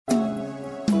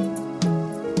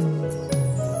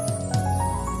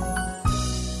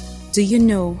Do you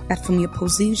know that from your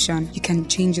position, you can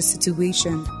change your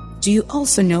situation? Do you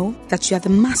also know that you are the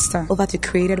master over the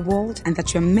created world and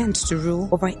that you are meant to rule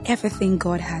over everything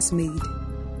God has made?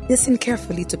 Listen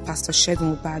carefully to Pastor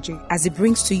Segun Obadje as he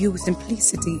brings to you with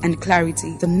simplicity and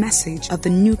clarity the message of the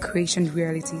new creation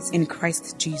realities in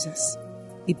Christ Jesus.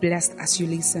 Be blessed as you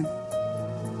listen.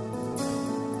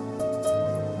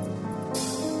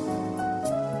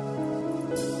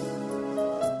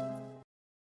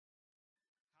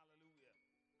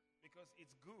 Because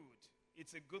it's good.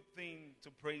 It's a good thing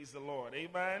to praise the Lord.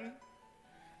 Amen.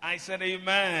 I said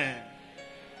amen.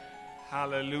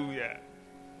 Hallelujah.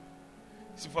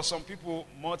 See, for some people,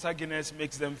 Malta Guinness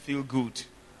makes them feel good.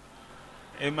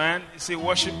 Amen. You see,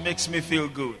 worship makes me feel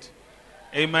good.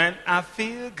 Amen. I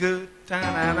feel good.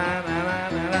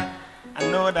 I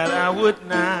know that I would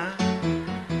now.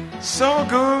 So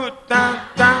good.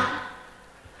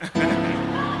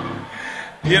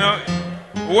 You know,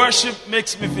 worship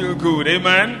makes me feel good.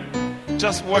 Amen.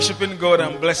 Just worshiping God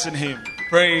and blessing Him.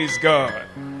 Praise God.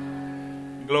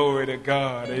 Glory to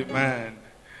God. Amen.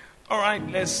 All right,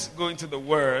 let's go into the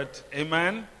Word.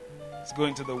 Amen. Let's go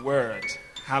into the Word.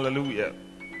 Hallelujah.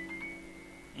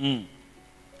 We've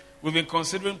been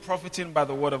considering profiting by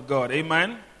the Word of God.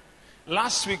 Amen.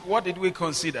 Last week, what did we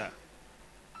consider?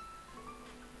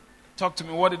 Talk to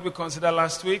me. What did we consider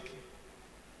last week?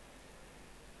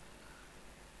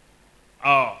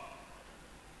 Oh.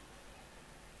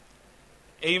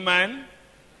 Amen.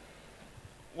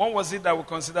 What was it that we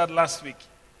considered last week?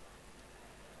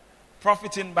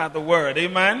 Profiting by the Word.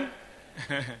 Amen.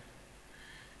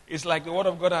 It's like the Word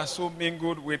of God has so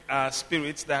mingled with our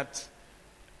spirits that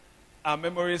our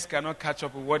memories cannot catch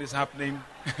up with what is happening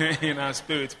in our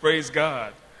spirits. Praise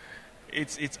God.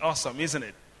 It's awesome, isn't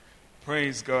it?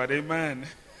 Praise God. Amen.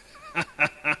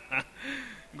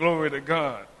 Glory to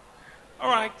God.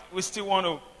 All right, we still want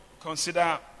to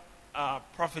consider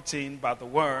profiting by the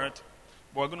Word,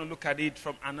 but we're going to look at it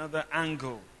from another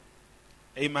angle.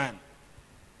 Amen.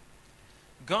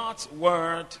 God's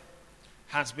Word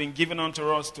has been given unto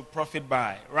us to profit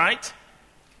by, right?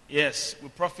 Yes, we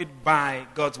profit by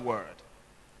God's Word.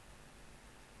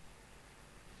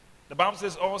 The Bible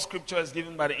says all Scripture is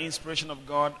given by the inspiration of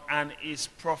God and is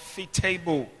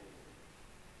profitable.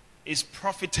 Is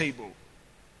profitable.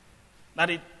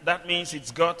 That means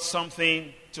it's got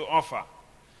something to offer.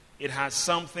 It has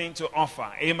something to offer.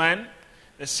 Amen?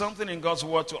 There's something in God's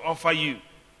Word to offer you.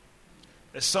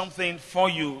 There's something for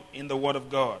you in the Word of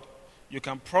God. You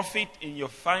can profit in your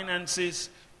finances,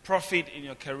 profit in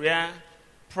your career,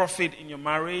 profit in your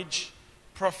marriage,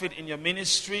 profit in your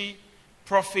ministry,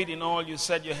 profit in all you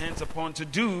set your hands upon to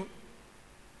do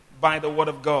by the Word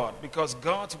of God. Because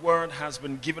God's Word has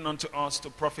been given unto us to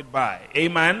profit by.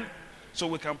 Amen? So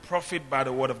we can profit by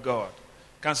the Word of God.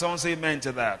 Can someone say amen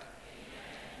to that?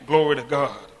 Amen. Glory to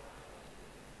God.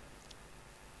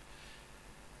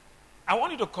 I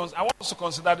want us to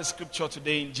consider the scripture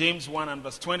today in James 1 and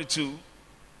verse 22.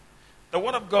 The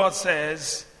Word of God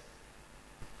says,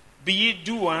 "Be ye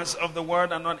doers of the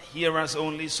word and not hearers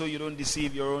only, so you don't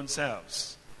deceive your own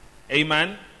selves."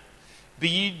 Amen. Be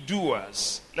ye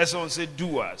doers. Let's all say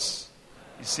doers.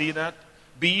 You see that?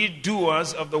 Be ye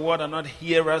doers of the word and not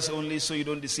hearers only, so you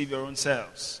don't deceive your own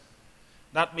selves.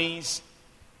 That means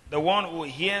the one who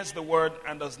hears the word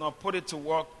and does not put it to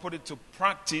work, put it to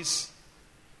practice,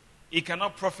 he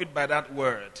cannot profit by that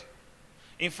word.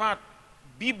 In fact,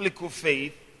 biblical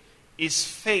faith is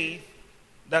faith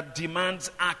that demands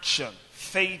action,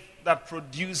 faith that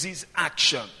produces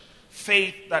action,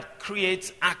 faith that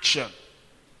creates action.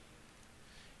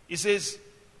 He says,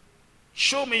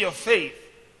 show me your faith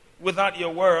without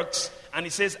your works. And he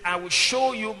says, I will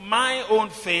show you my own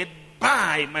faith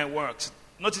by my works.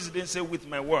 Notice he didn't say with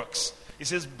my works. He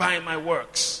says by my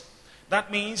works. That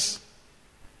means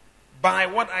by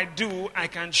what I do, I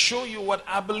can show you what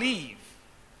I believe.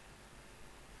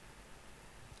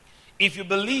 If you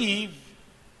believe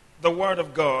the Word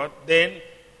of God, then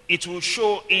it will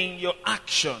show in your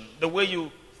action, the way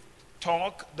you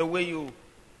talk, the way you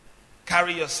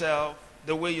carry yourself,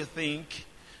 the way you think.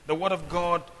 The Word of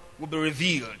God will be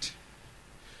revealed.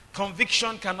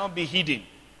 Conviction cannot be hidden.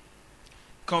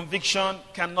 Conviction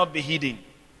cannot be hidden.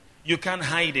 You can't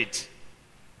hide it.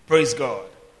 Praise God.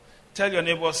 Tell your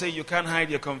neighbor, say, you can't hide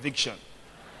your conviction.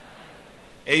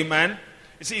 Amen.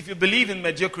 You see, if you believe in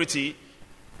mediocrity,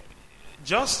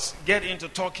 just get into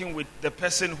talking with the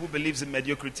person who believes in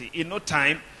mediocrity. In no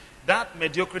time, that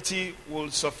mediocrity will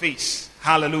surface.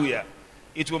 Hallelujah.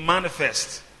 It will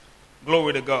manifest.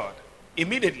 Glory to God.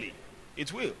 Immediately,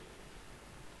 it will.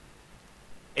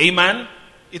 Amen.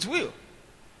 It will.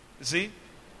 You see?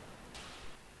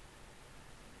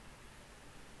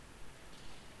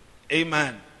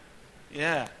 Amen.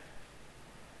 Yeah.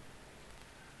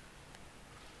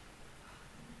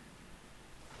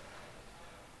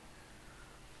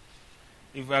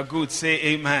 If we are good, say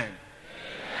amen. Amen.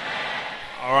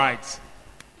 All right.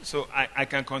 So I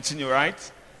can continue,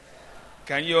 right?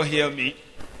 Can you all hear me?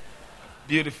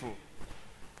 Beautiful.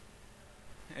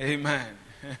 Amen.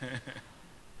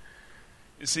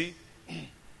 You see?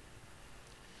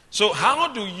 So how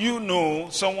do you know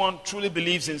someone truly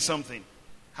believes in something?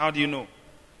 How do you know?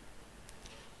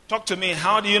 Talk to me.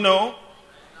 How do you know?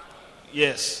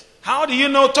 Yes. How do you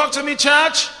know? Talk to me,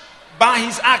 church. By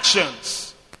his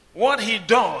actions. What he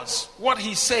does. What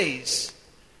he says.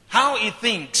 How he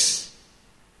thinks.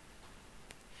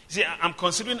 See, I'm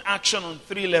considering action on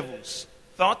 3 levels.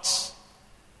 Thoughts,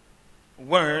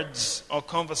 words or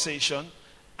conversation,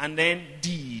 and then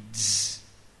deeds.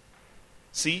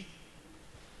 See?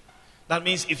 That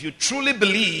means if you truly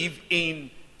believe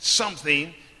in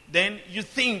something, then you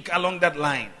think along that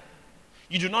line.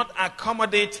 You do not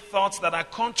accommodate thoughts that are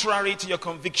contrary to your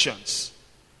convictions.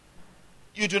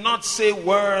 You do not say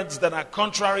words that are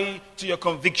contrary to your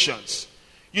convictions.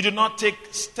 You do not take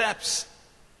steps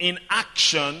in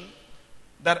action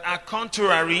that are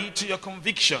contrary to your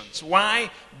convictions. Why?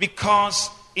 Because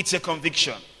it's a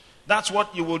conviction. That's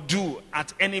what you will do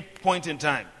at any point in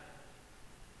time.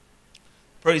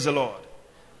 Praise the Lord.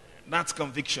 That's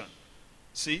conviction.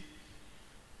 See?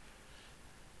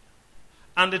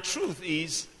 And the truth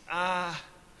is,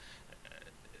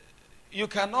 you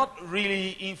cannot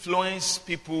really influence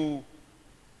people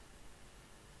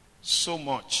so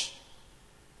much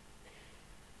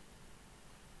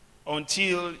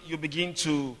until you begin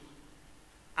to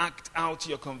act out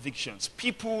your convictions.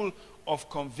 People of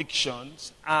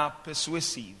convictions are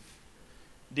persuasive.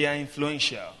 They are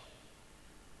influential.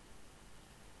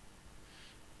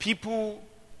 People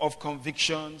of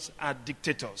convictions are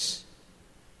dictators.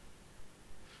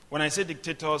 When I say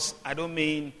dictators, I don't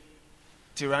mean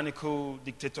tyrannical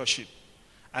dictatorship.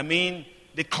 I mean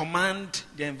they command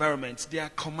the environment. They are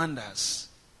commanders.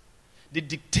 They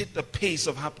dictate the pace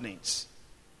of happenings.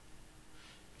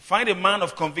 Find a man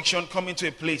of conviction coming to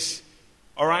a place.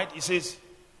 All right? He says,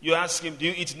 you ask him, do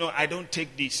you eat? No, I don't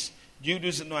take this. Do you do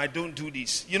this? No, I don't do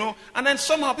this. You know? And then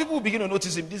somehow people will begin to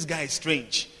notice him. This guy is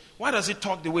strange. Why does he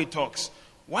talk the way he talks?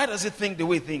 Why does he think the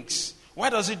way he thinks? Why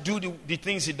does he do the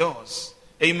things he does?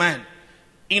 Amen.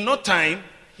 In no time,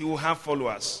 he will have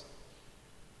followers.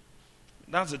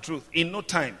 That's the truth. In no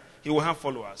time, he will have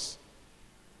followers.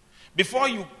 Before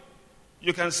you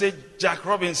can say Jack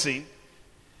Robinson,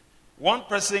 one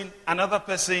person, another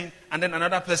person, and then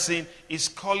another person is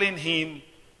calling him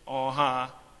or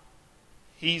her,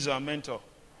 he's our mentor.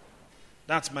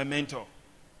 That's my mentor.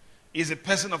 He's a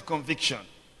person of conviction.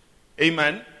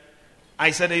 Amen.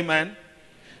 I said amen.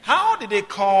 How did they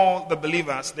call the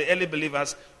believers, the early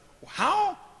believers?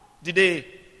 How did they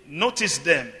notice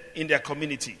them in their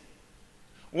community?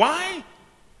 Why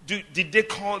did they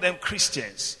call them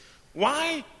Christians?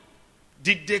 Why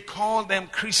did they call them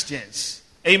Christians?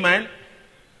 Amen.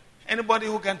 Anybody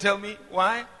who can tell me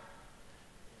why?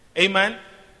 Amen.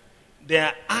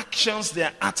 Their actions,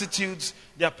 their attitudes,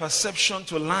 their perception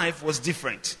to life was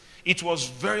different. It was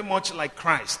very much like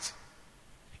Christ.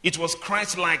 It was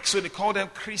Christ-like, so they called them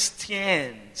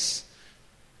Christians.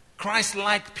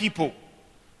 Christ-like people.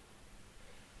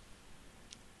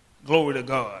 Glory to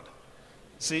God.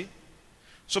 See?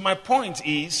 So my point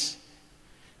is,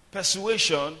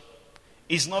 persuasion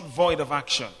is not void of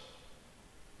action.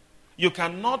 You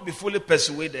cannot be fully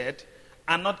persuaded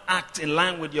and not act in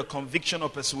line with your conviction or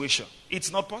persuasion.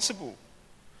 It's not possible.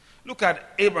 Look at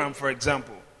Abraham, for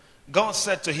example. God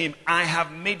said to him, I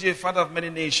have made you a father of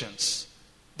many nations.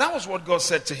 That was what God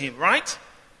said to him, right?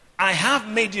 I have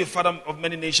made you a father of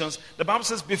many nations. The Bible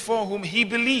says, before whom he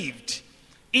believed,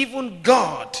 even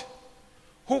God,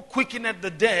 who quickeneth the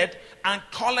dead and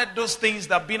calleth those things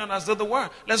that be not as though they were.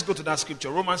 Let's go to that scripture,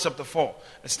 Romans chapter 4.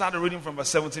 Let's start reading from verse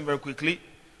 17 very quickly.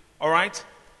 All right?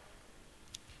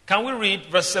 Can we read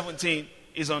verse 17?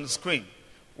 Is on the screen.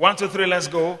 1, 2, 3, let's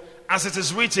go. As it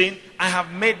is written, I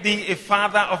have made thee a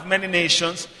father of many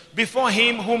nations, before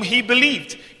him whom he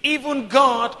believed, even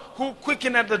God who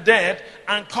quickeneth the dead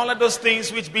and calleth those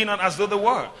things which be not as though they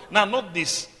were. Now note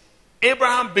this.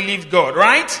 Abraham believed God,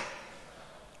 right?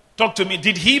 Talk to me.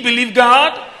 Did he believe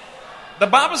God? The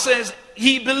Bible says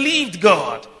he believed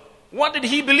God. What did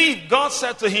he believe? God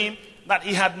said to him that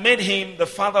he had made him the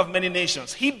father of many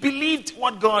nations. He believed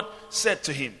what God said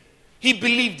to him. He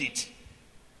believed it.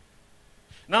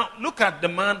 Now, look at the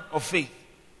man of faith.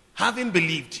 Having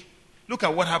believed, look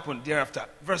at what happened thereafter.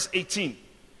 Verse 18.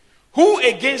 Who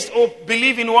against hope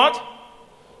believe in what?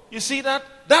 You see that?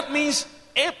 That means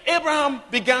Abraham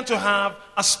began to have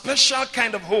a special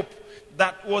kind of hope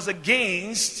that was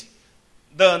against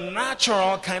the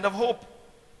natural kind of hope.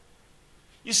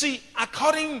 You see,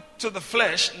 according to the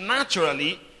flesh,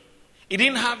 naturally, he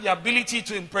didn't have the ability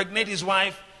to impregnate his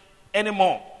wife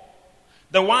anymore.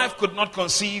 The wife could not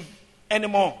conceive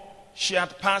anymore. She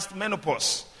had passed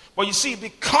menopause. But you see,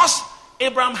 because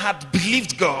Abraham had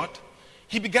believed God,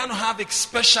 he began to have a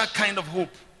special kind of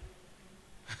hope.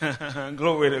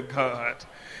 Glory to God.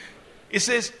 It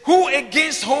says, who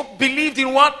against hope believed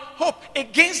in what? Hope.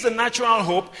 Against the natural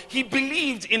hope, he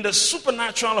believed in the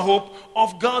supernatural hope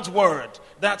of God's word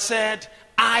that said,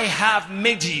 I have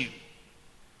made you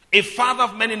a father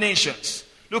of many nations.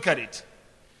 Look at it.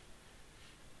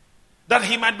 That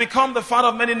he might become the father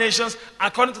of many nations,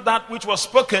 according to that which was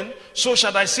spoken, so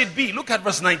shall thy seed be. Look at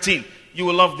verse 19. You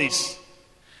will love this.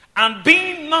 And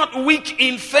being not weak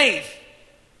in faith,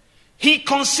 he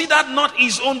considered not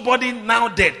his own body now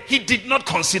dead. He did not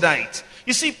consider it.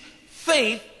 You see,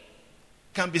 faith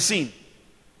can be seen.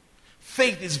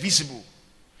 Faith is visible.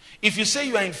 If you say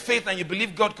you are in faith and you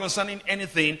believe God concerning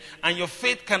anything, and your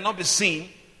faith cannot be seen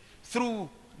through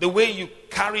the way you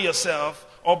carry yourself,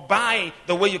 or by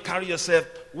the way you carry yourself,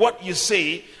 what you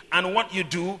say and what you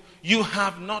do, you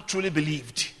have not truly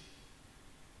believed.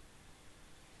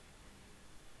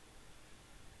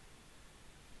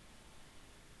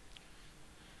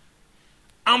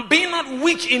 And being not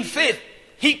weak in faith,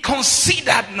 he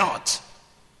considered not.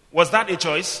 Was that a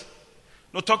choice?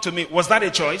 No, talk to me. Was that a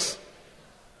choice?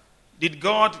 Did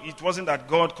God, it wasn't that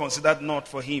God considered not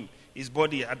for him, his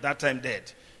body at that time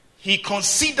dead. He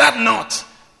considered not.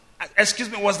 Excuse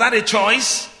me, was that a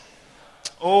choice?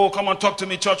 Oh, come on, talk to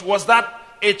me, church. Was that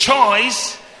a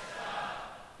choice?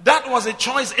 That was a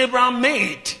choice Abraham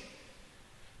made.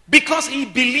 Because he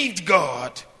believed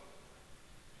God.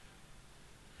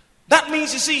 That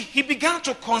means, you see, he began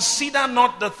to consider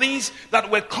not the things that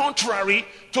were contrary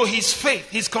to his faith,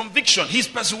 his conviction, his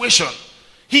persuasion.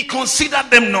 He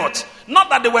considered them not. Not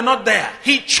that they were not there.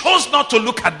 He chose not to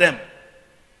look at them.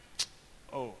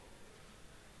 Oh.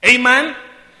 Amen?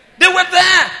 They were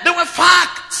there. They were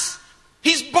facts.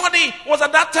 His body was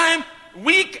at that time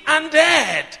weak and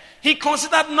dead. He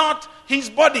considered not his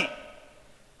body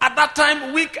at that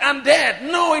time weak and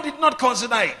dead. No, he did not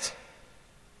consider it.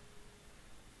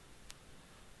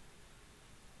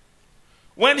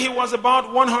 When he was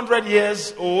about 100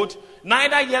 years old,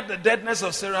 neither yet the deadness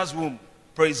of Sarah's womb.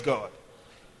 Praise God.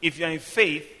 If you're in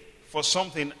faith for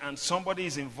something and somebody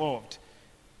is involved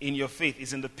in your faith,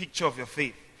 is in the picture of your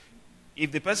faith.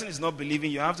 If the person is not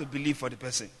believing, you have to believe for the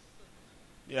person.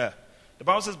 Yeah. The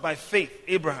Bible says by faith,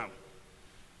 Abraham.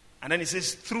 And then it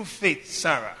says through faith,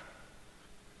 Sarah.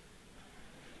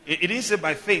 It didn't say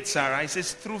by faith, Sarah. It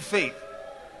says through faith.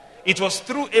 It was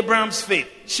through Abraham's faith.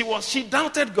 She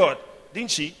doubted God.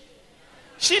 Didn't she?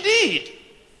 She did.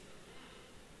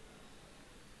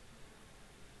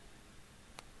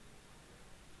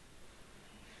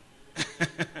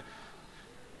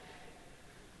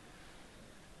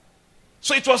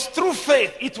 So it was through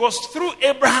faith. It was through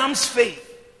Abraham's faith.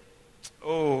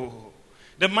 Oh,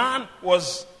 the man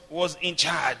was in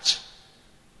charge.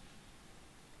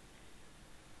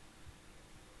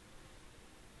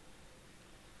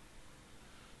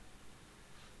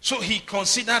 So he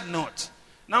considered not.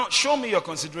 Now, show me your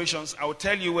considerations. I will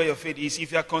tell you where your faith is.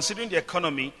 If you are considering the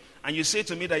economy and you say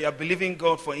to me that you are believing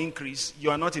God for increase,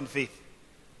 you are not in faith.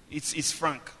 It's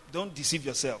frank. Don't deceive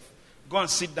yourself. Go and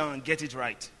sit down and get it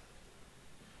right.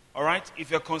 All right? If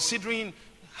you're considering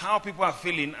how people are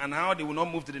feeling and how they will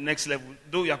not move to the next level,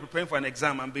 though you are preparing for an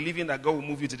exam and believing that God will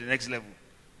move you to the next level.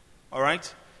 All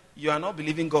right? You are not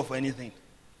believing God for anything.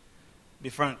 Be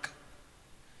frank.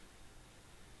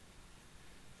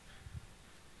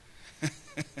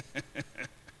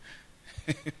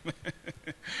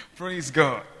 Praise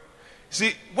God.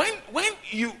 See,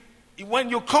 when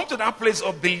you come to that place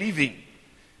of believing,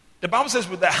 the Bible says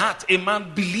with the heart a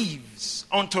man believes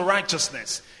unto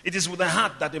righteousness. It is with the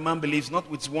heart that a man believes, not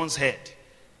with one's head.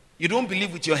 You don't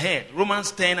believe with your head.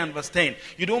 Romans 10 and verse 10.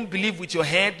 You don't believe with your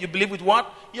head, you believe with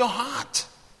what? Your heart.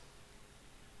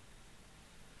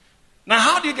 Now,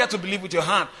 how do you get to believe with your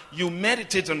heart? You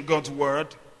meditate on God's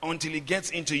word until it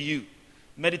gets into you.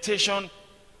 Meditation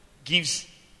gives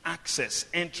access,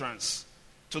 entrance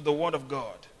to the word of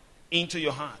God into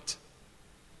your heart.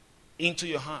 Into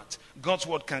your heart. God's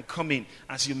word can come in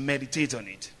as you meditate on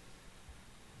it.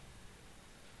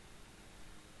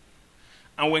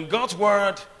 And when God's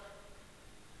word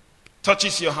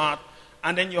touches your heart,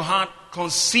 and then your heart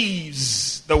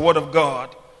conceives the word of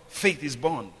God, faith is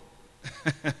born.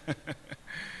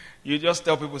 You just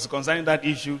tell people concerning that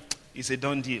issue, it's a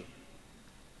done deal.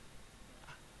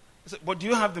 I said, but do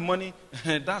you have the money?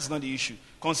 That's not the issue.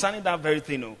 Concerning that very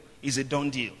thing, it's a done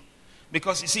deal.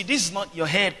 Because you see, this is not your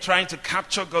head trying to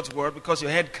capture God's word, because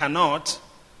your head cannot.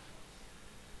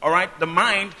 All right? The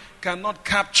mind cannot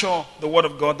capture the word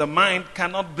of God. The mind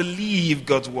cannot believe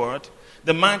God's word.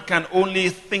 The mind can only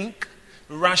think,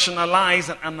 rationalize,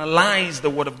 and analyze the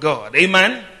word of God.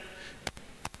 Amen?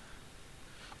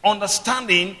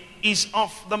 Understanding is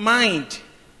of the mind.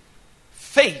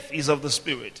 Faith is of the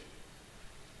spirit.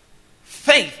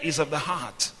 Faith is of the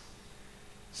heart.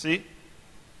 See?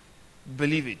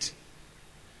 Believe it.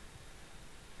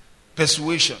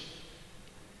 Persuasion.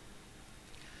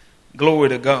 Glory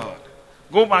to God.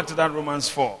 Go back to that Romans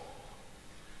 4.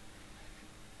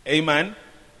 Amen.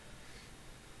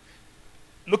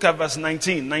 Look at verse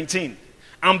 19.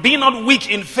 And being not weak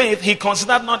in faith, he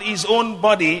considered not his own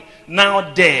body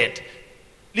now dead.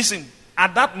 Listen,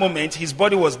 at that moment, his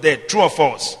body was dead. True or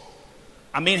false?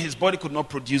 I mean, his body could not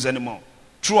produce anymore.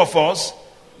 True or false?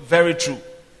 Very true.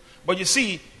 But you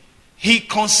see, he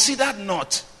considered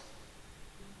not.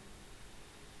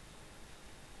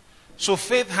 So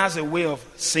faith has a way of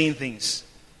saying things.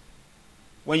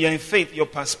 When you're in faith, your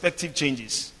perspective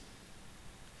changes.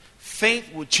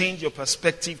 Faith will change your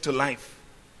perspective to life.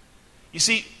 You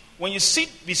see, when you sit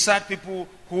beside people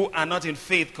who are not in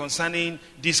faith concerning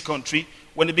this country,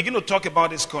 when they begin to talk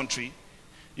about this country,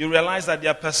 you realize that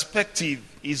their perspective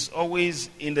is always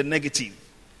in the negative.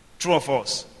 True or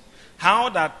false? How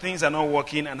that things are not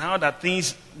working and how that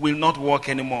things will not work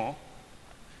anymore.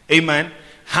 Amen.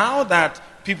 How that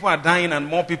people are dying and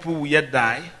more people will yet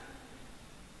die.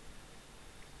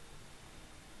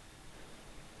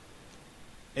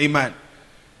 Amen.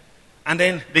 And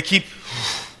then they keep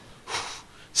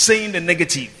saying the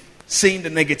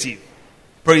negative.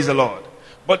 Praise the Lord.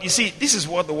 But you see, this is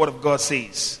what the word of God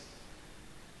says.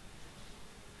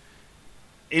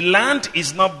 A land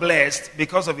is not blessed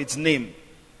because of its name.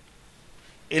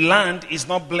 A land is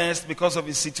not blessed because of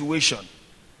its situation.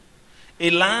 A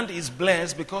land is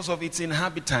blessed because of its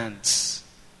inhabitants.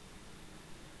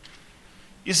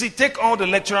 You see, take all the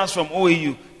lecturers from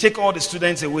OAU, take all the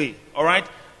students away, all right?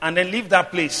 And then leave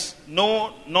that place.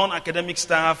 No non-academic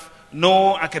staff,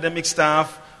 no academic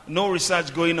staff, no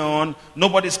research going on,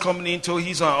 nobody's coming into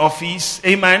his or her office,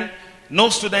 amen? No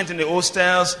students in the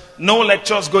hostels, no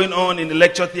lectures going on in the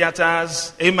lecture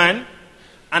theaters, amen?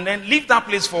 And then leave that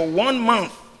place for 1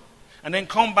 month, and then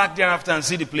come back thereafter and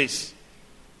see the place.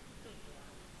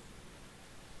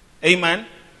 Amen?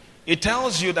 It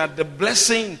tells you that the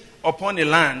blessing upon a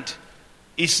land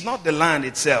is not the land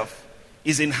itself,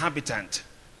 it's inhabitant.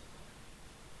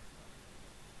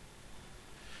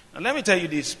 And let me tell you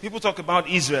this. People talk about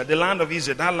Israel, the land of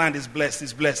Israel. That land is blessed,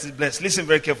 is blessed, is blessed. Listen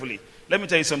very carefully. Let me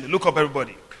tell you something. Look up,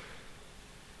 everybody.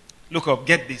 Look up.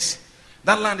 Get this.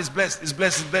 That land is blessed, is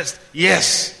blessed, is blessed.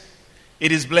 Yes,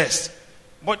 it is blessed.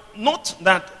 But note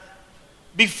that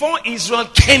before Israel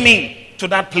came in to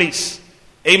that place,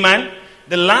 amen,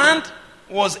 the land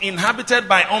was inhabited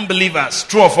by unbelievers.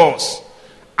 True or false?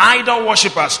 Idol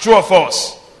worshippers. True or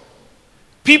false?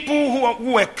 People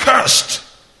who were cursed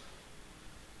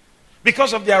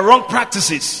because of their wrong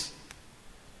practices.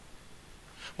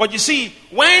 But you see,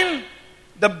 when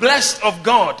the blessed of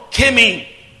God came in,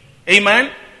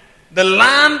 amen, the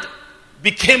land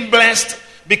became blessed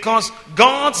because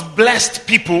God's blessed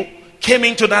people came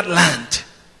into that land.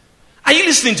 Are you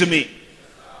listening to me?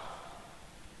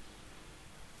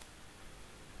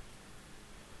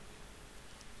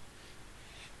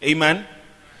 Amen.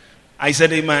 I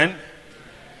said amen.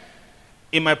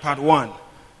 In my part 1,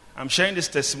 I'm sharing this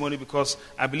testimony because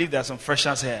I believe there are some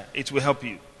freshers here. It will help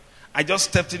you. I just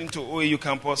stepped into OAU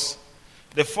campus.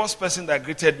 The first person that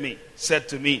greeted me said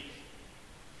to me,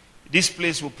 "This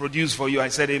place will produce for you." I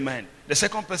said amen. The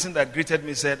second person that greeted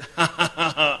me said,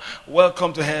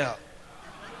 "Welcome to hell."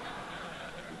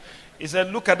 He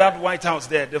said, "Look at that White House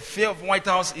there. The fear of White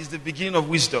House is the beginning of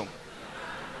wisdom."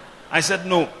 I said,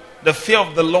 "No, the fear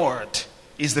of the Lord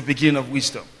is the beginning of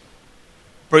wisdom."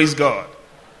 Praise God.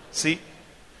 See?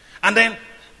 And then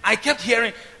I kept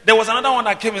hearing, there was another one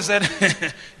that came and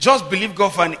said, "Just believe God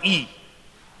for an E."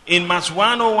 In Maths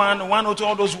 101, 102,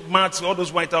 all those maths, all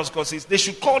those White House courses, they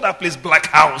should call that place Black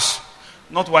House,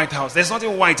 not White House. There's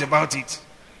nothing white about it.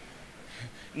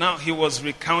 Now he was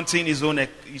recounting his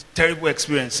terrible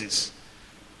experiences.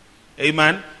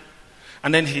 Amen.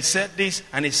 And then he said this,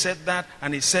 and he said that,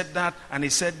 and he said that, and he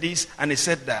said this, and he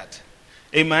said that.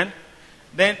 Amen.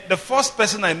 Then the first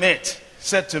person I met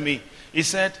said to me, he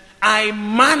said, "I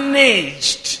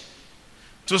managed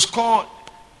to score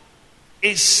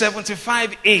a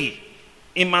 75A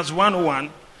in Maths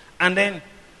 101, and then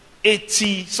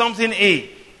 80 something A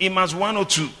in Maths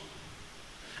 102.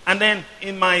 And then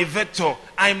in my vector,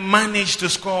 I managed to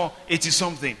score 80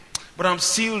 something. But I'm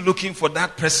still looking for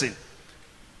that person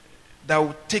that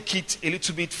will take it a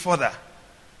little bit further.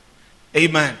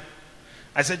 Amen.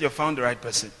 I said, you found the right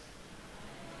person.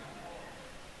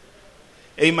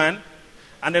 Amen.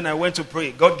 And then I went to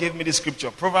pray. God gave me the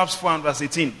scripture. Proverbs 4 and verse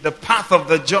 18. The path of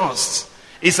the just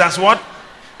is as what?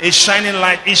 A shining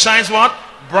light. It shines what?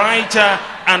 Brighter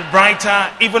and brighter,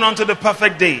 even unto the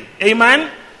perfect day. Amen?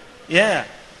 Yeah.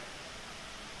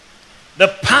 The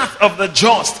path of the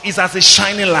just is as a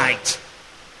shining light.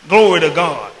 Glory to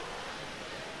God.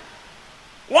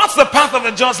 What's the path of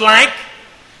the just like?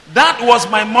 That was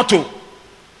my motto.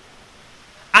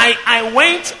 I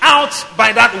went out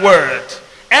by that word.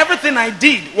 Everything I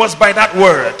did was by that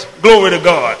word. Glory to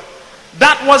God.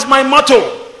 That was my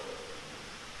motto.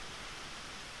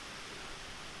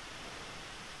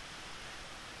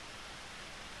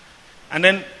 And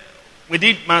then we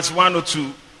did Maths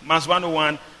 102, Maths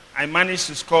 101. I managed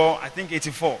to score, I think,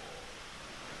 84.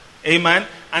 Amen.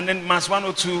 And then Maths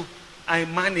 102, I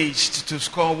managed to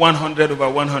score 100 over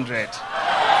 100.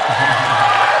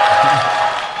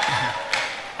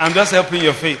 I'm just helping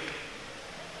your faith.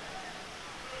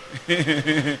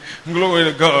 Glory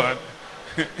to God.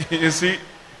 You see?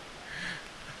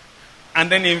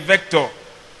 And then in vector,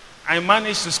 I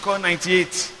managed to score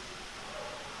 98.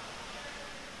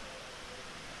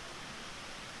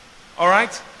 All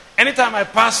right? Anytime I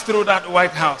pass through that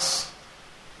White House,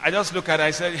 I just look at it,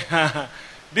 I say,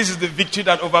 this is the victory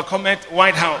that overcometh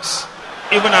White House,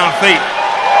 even our faith.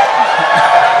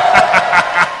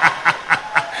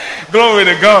 Glory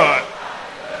to God.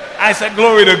 I said,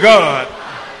 glory to God.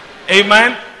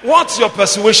 Amen. What's your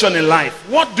persuasion in life?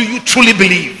 What do you truly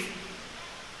believe?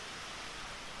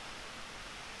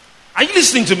 Are you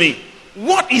listening to me?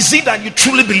 What is it that you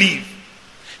truly believe?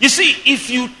 You see, if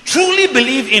you truly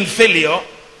believe in failure,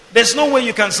 there's no way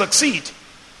you can succeed.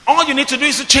 All you need to do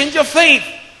is to change your faith.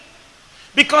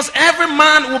 Because every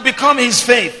man will become his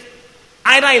faith.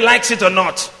 Either he likes it or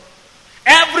not.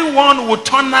 Everyone will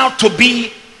turn out to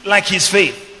be like his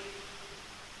faith.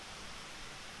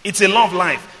 It's a law of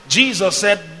life. Jesus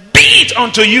said, be it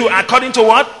unto you according to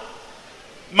what?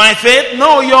 My faith?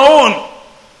 No, your own.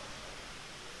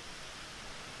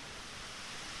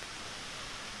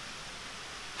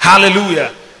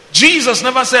 Hallelujah. Jesus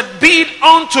never said, be it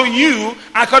unto you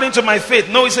according to my faith.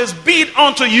 No, he says, be it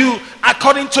unto you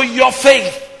according to your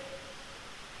faith.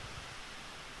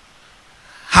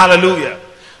 Hallelujah.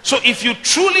 So if you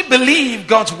truly believe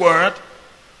God's word,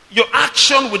 your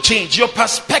action will change. Your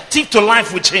perspective to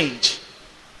life will change.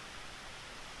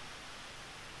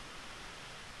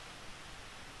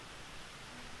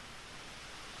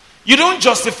 You don't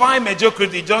justify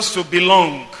mediocrity just to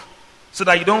belong, so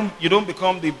that you don't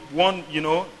become the one,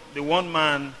 the one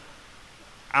man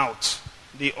out,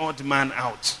 the odd man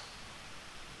out.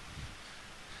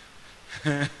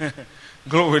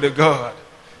 Glory to God.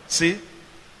 See?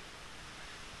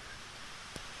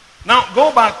 Now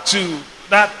go back to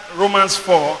that Romans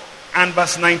 4 and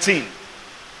verse 19.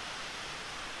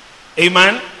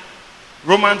 Amen.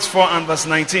 Romans 4 and verse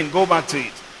 19. Go back to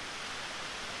it.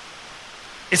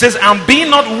 It says, and being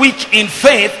not weak in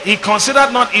faith, he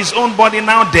considered not his own body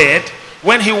now dead,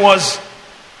 when he was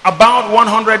about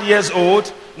 100 years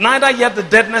old, neither yet the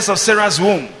deadness of Sarah's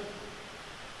womb.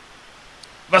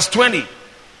 Verse 20.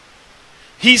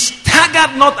 He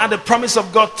staggered not at the promise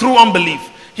of God through unbelief.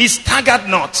 He staggered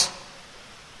not.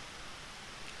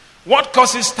 What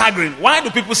causes staggering? Why do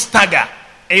people stagger?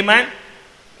 Amen.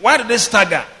 Why do they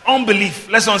stagger? Unbelief.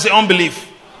 Let's not say unbelief.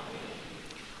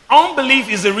 Unbelief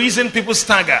is the reason people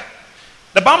stagger.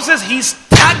 The Bible says he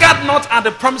staggered not at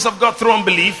the promise of God through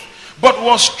unbelief, but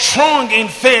was strong in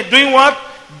faith. Doing what?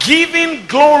 Giving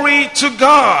glory to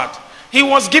God. He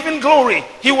was giving glory.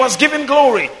 He was giving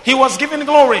glory. He was giving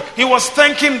glory. He was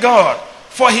thanking God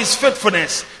for his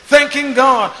faithfulness. Thanking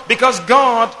God because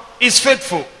God is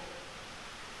faithful.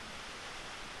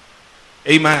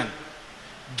 Amen.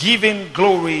 Giving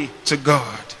glory to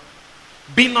God.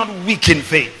 Be not weak in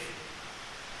faith.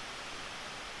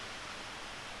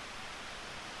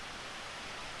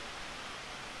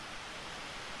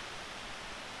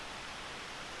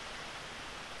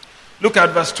 Look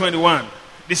at verse 21.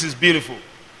 This is beautiful.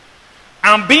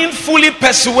 And being fully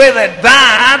persuaded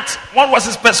that, what was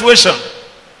his persuasion?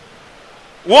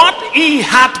 What he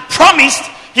had promised,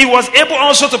 he was able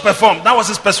also to perform. That was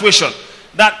his persuasion.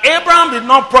 That Abraham did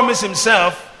not promise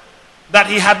himself that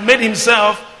he had made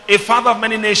himself a father of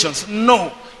many nations.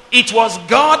 No. It was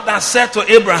God that said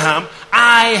to Abraham,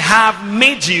 I have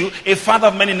made you a father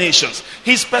of many nations.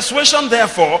 His persuasion,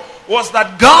 therefore, was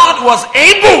that God was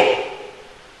able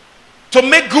to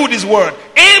make good his word,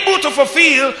 able to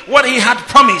fulfill what he had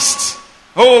promised.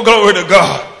 Oh, glory to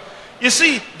God. You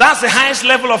see, that's the highest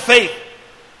level of faith.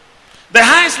 The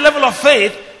highest level of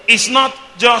faith is not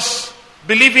just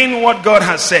believing what God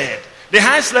has said. The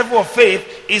highest level of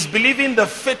faith is believing the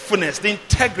faithfulness, the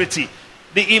integrity,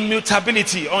 the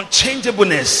immutability,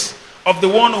 unchangeableness of the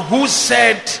one who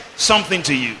said something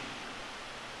to you.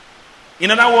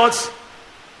 In other words,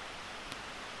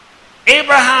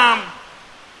 Abraham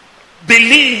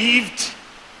believed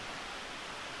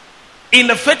in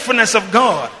the faithfulness of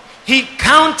God. He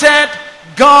counted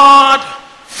God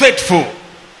faithful.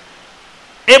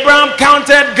 Abraham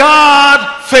counted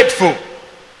God faithful.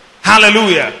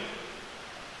 Hallelujah.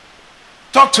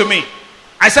 Talk to me.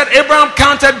 I said Abraham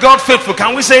counted God faithful.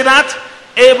 Can we say that?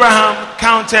 Abraham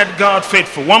counted God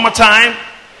faithful. One more time.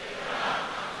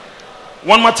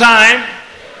 One more time.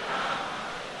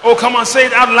 Oh, come on, say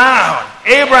it out loud.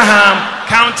 Abraham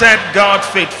counted God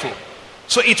faithful.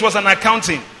 So it was an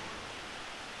accounting.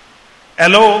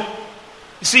 Hello?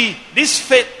 You see, this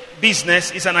faith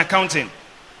business is an accounting.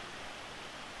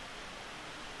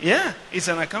 Yeah, it's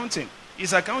an accounting.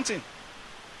 It's accounting.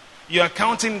 You are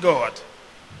counting God.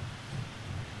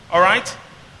 Alright?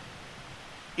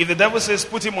 If the devil says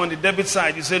put him on the debit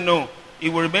side, you say no, he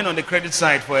will remain on the credit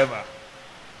side forever.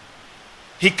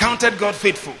 He counted God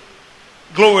faithful.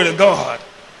 Glory to God.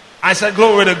 I said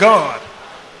glory to God.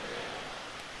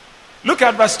 Look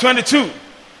at verse 22.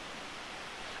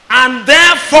 And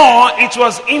therefore it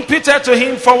was imputed to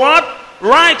him for what?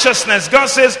 Righteousness. God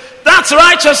says that's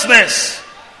righteousness.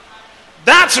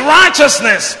 That's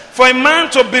righteousness. For a man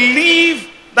to believe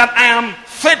that I am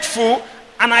faithful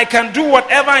and I can do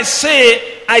whatever I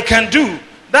say I can do.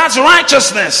 That's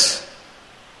righteousness.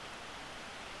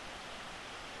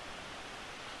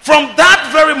 From that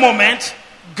very moment,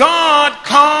 God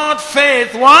called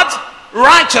faith what?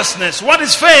 Righteousness. What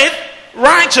is faith?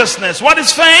 Righteousness. What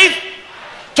is faith?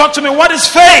 Talk to me. What is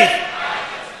faith?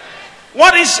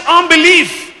 What is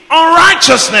unbelief?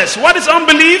 Unrighteousness. What is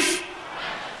unbelief?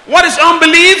 What is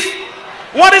unbelief?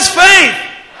 What is faith?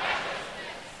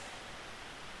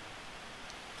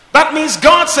 That means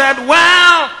God said,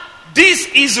 well, this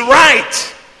is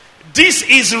right. This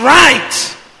is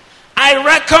right. I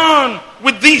reckon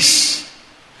with this.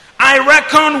 I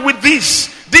reckon with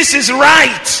this. This is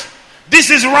right. This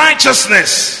is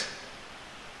righteousness.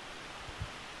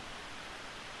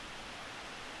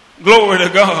 Glory to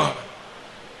God.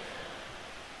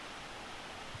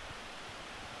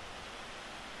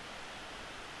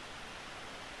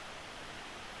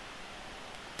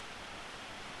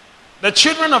 The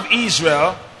children of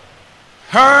Israel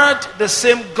heard the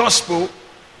same gospel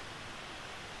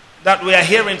that we are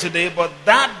hearing today, but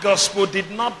that gospel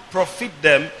did not profit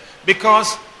them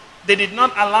because they did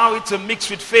not allow it to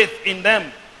mix with faith in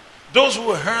them. Those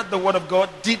who heard the word of God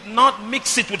did not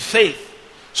mix it with faith.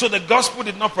 So the gospel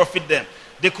did not profit them.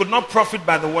 They could not profit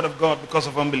by the word of God because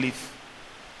of unbelief.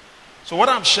 So what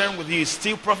I'm sharing with you is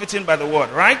still profiting by the word,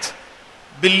 right?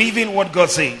 Believing what God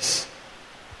says.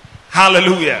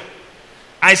 Hallelujah.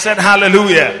 I said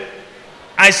hallelujah.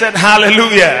 I said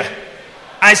hallelujah.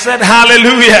 I said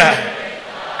hallelujah.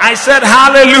 I said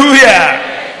hallelujah.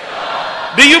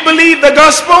 Do you believe the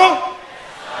gospel?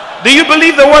 Do you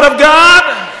believe the word of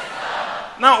God?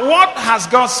 Now, what has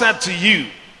God said to you?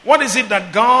 What is it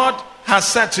that God has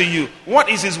said to you? What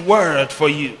is his word for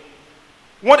you?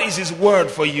 What is his word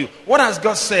for you? What has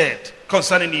God said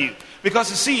concerning you? Because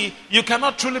you see, you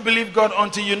cannot truly believe God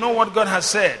until you know what God has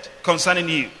said concerning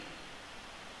you.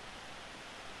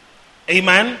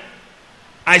 Amen?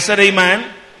 I said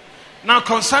amen. Now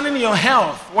concerning your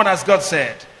health, what has God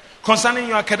said? Concerning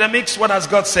your academics, what has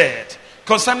God said?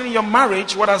 Concerning your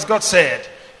marriage, what has God said?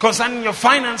 Concerning your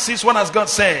finances, what has God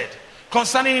said?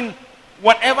 Concerning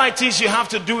whatever it is you have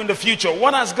to do in the future,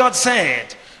 what has God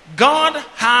said? God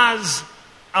has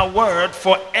a word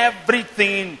for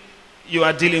everything you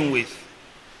are dealing with.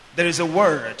 There is a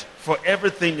word for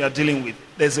everything you are dealing with.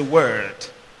 There's a word.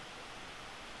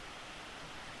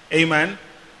 Amen.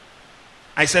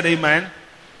 I said amen.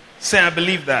 Say I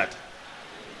believe that.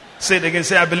 Say it again.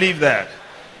 Say I believe that.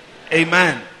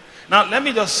 Amen. Now let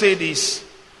me just say this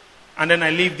and then I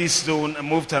leave this zone and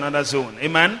move to another zone.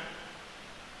 Amen.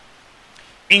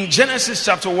 In Genesis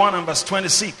chapter 1 and verse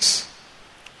 26.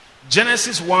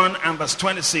 Genesis 1 and verse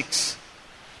 26.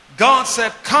 God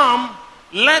said, come,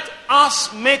 let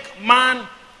us make man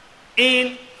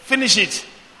in, finish it.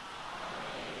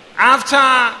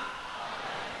 After,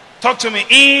 talk to me,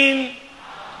 in,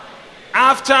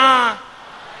 after,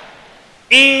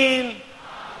 in,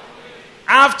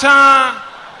 after,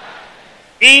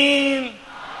 In.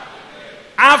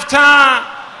 After.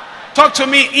 Talk to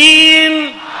me.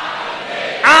 In.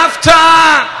 After.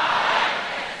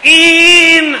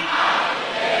 In.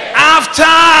 After.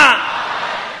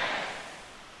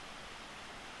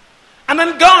 And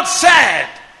then God said,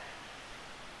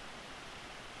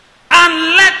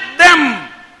 and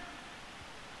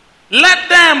let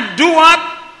them do what?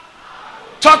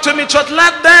 Talk to me, church.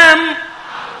 Let them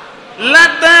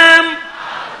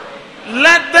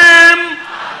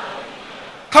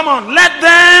come on, let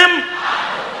them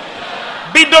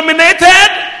be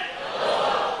dominated,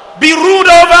 be ruled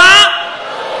over,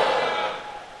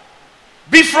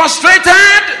 be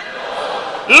frustrated.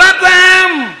 Let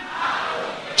them,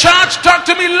 church, talk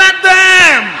to me, let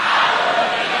them.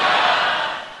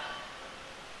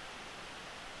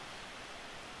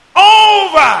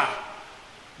 Over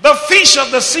the fish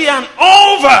of the sea, and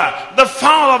over the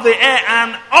fowl of the air,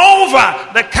 and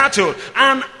over the cattle,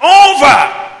 and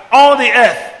over all the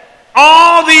earth,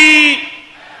 all the,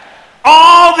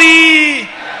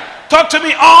 talk to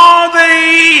me,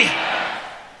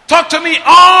 talk to me,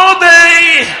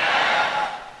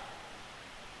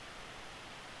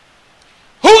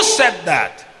 who said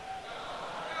that?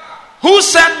 Who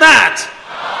said that?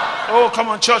 Oh, come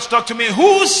on, church, talk to me.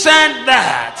 Who said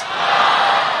that?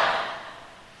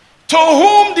 To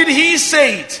whom did he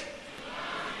say it?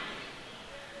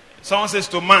 Someone says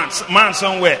to man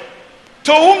somewhere.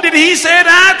 To whom did he say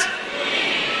that?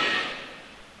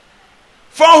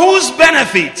 For whose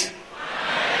benefit?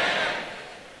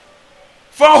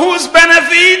 For whose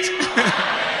benefit?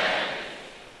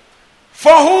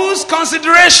 For whose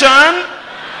consideration?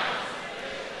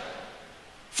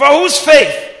 For whose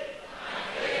faith?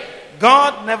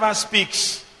 God never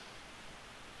speaks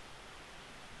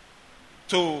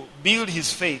to build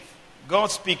his faith.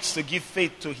 God speaks to give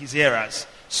faith to his hearers.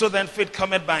 So then faith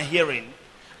cometh by hearing,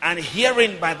 and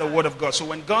hearing by the word of God. So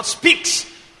when God speaks,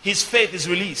 his faith is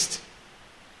released.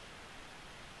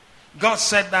 God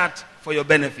said that for your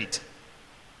benefit.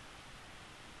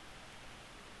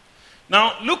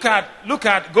 Now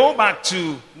go back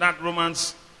to that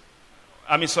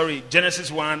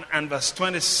Genesis 1 and verse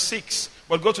 26.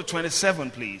 But go to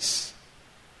 27, please.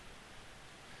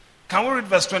 Can we read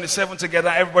verse 27 together?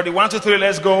 Everybody, 1, 2, 3,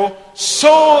 let's go.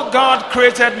 So God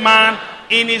created man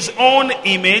in his own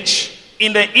image.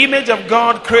 In the image of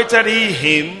God created he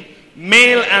him.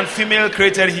 Male and female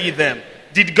created he them.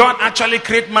 Did God actually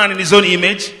create man in his own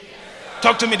image?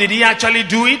 Talk to me. Did he actually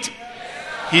do it?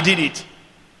 He did it.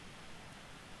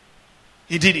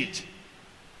 He did it.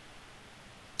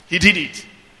 He did it.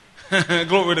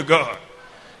 Glory to God.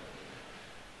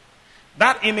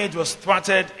 That image was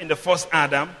thwarted in the first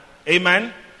Adam.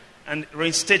 Amen. And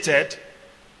reinstated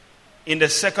in the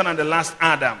second and the last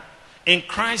Adam. In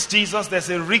Christ Jesus, there's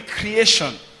a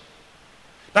recreation.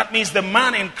 That means the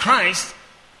man in Christ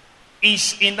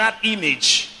is in that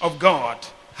image of God.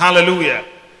 Hallelujah.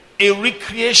 A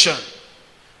recreation.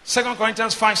 2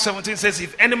 Corinthians 5:17 says,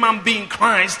 if any man be in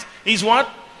Christ, he's what?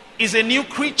 Is a new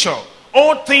creature.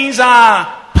 All things are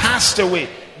passed away.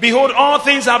 Behold, all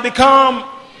things have become.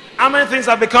 How many things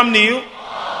have become new?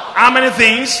 How many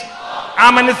things?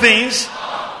 How many things?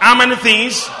 How many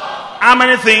things? How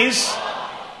many things?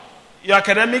 Your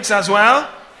academics as well?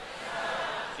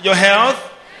 Your health?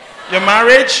 Your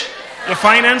marriage? Your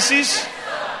finances?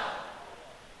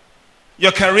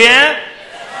 Your career?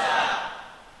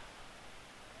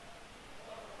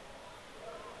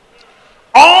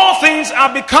 All things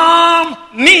have become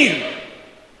new.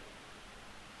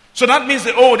 So that means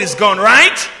the old is gone,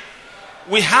 right?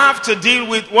 We have to deal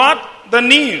with what? The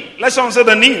new. Let's all say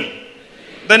the new.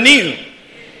 The new.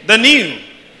 The new.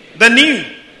 The new.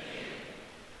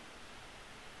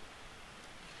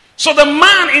 So the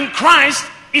man in Christ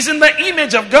is in the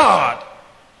image of God.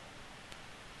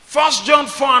 1 John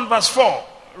 4 and verse 4.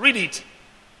 Read it.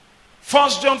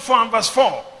 1 John 4 and verse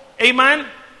 4. Amen.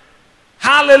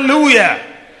 Hallelujah.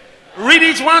 Read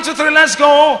it. 1, 2, 3, let's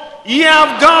go. Ye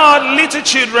have God, little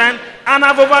children, and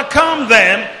have overcome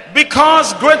them,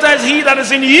 because greater is he that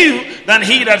is in you than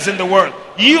he that is in the world.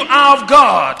 You are of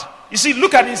God. You see,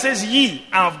 look at it. It says ye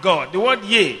are of God. The word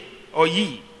ye or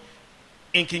ye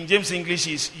in King James English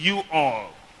is you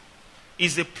all.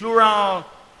 Is the plural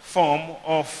form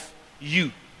of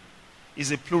you.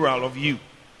 Is a plural of you.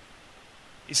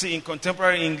 You see, in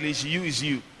contemporary English, you is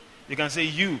you. You can say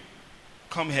you,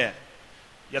 come here.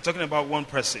 You're talking about one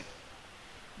person.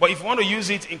 But if you want to use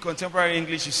it in contemporary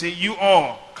English, you say you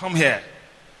all, come here.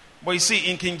 But you see,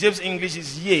 in King James English,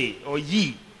 it's ye or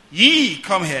ye. Ye,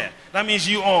 come here. That means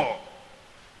you all.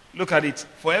 Look at it.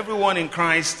 For everyone in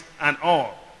Christ and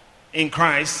all in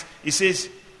Christ, it says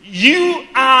You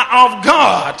are of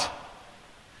God.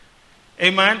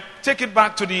 Amen. Take it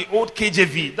back to the old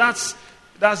KJV.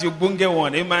 That's your bunge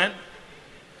one. Amen.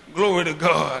 Glory to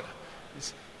God.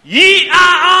 Ye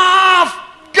are of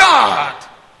God.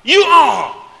 You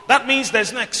are. That means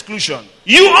there's no exclusion.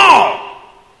 You are.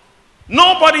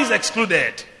 Nobody's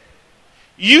excluded.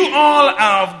 You all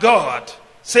are of God.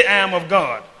 Say, I am of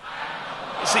God.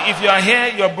 See, if you are here,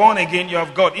 you're born again, you're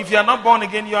of God. If you are not born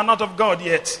again, you are not of God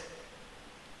yet.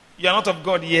 You are not of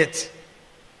God yet.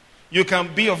 You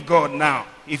can be of God now,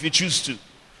 if you choose to.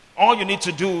 All you need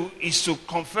to do is to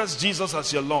confess Jesus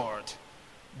as your Lord.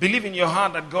 Believe in your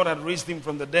heart that God had raised him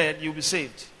from the dead, you'll be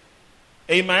saved.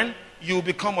 Amen? You'll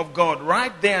become of God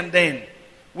right there and then,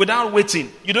 without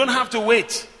waiting. You don't have to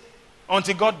wait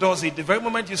until God does it. The very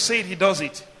moment you say it, he does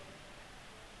it.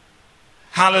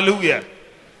 Hallelujah.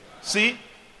 See?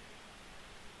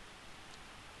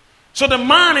 So the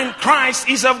man in Christ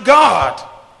is of God.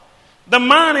 The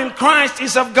man in Christ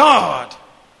is of God.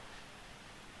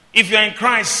 If you're in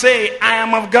Christ, say, I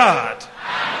am of God.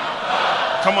 I am of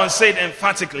God. Come on, say it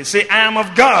emphatically. Say, I am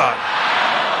of God. I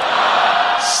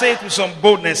am of God. Say it with some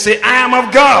boldness. Say, I am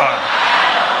of God. I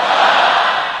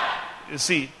am of God. You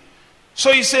see?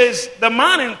 So he says, the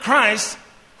man in Christ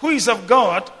who is of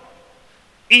God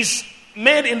is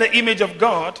made in the image of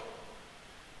God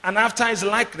and after his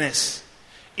likeness.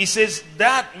 He says,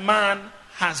 that man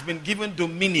has been given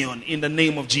dominion in the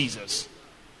name of Jesus.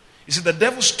 You see, the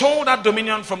devil stole that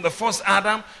dominion from the first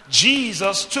Adam.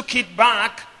 Jesus took it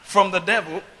back from the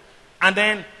devil and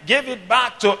then gave it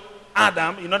back to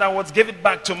Adam. In other words, gave it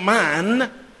back to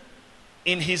man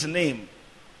in his name.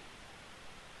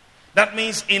 That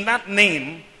means in that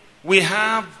name, we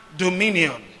have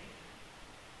dominion.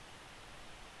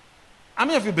 How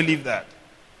many of you believe that?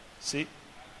 See?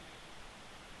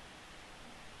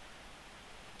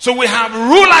 So we have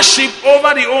rulership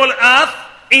over the whole earth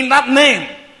in that name.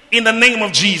 In the name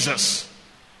of Jesus.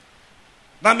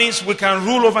 That means we can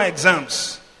rule over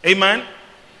exams. Amen?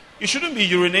 You shouldn't be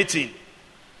urinating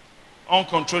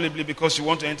uncontrollably because you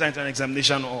want to enter into an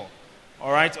examination hall.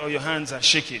 Alright? Or your hands are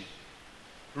shaking.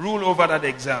 Rule over that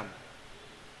exam.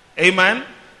 Amen?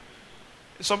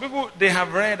 Some people, they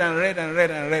have read and read and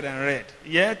read and read and read.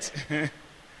 Yet,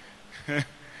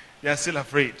 they are still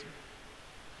afraid.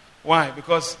 Why?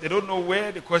 Because they don't know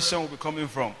where the question will be coming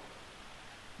from.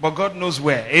 But God knows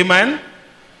where. Amen?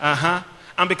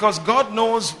 And because God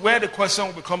knows where the question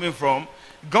will be coming from,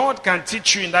 God can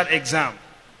teach you in that exam.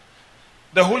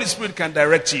 The Holy Spirit can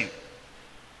direct you.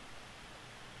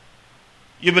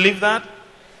 You believe that?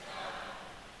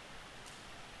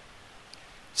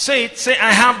 Say it. Say,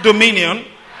 I have dominion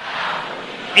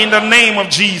in the name of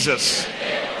Jesus.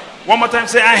 One more time.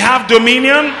 Say, I have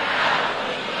dominion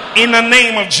in the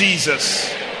name of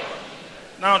Jesus.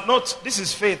 Now, note, this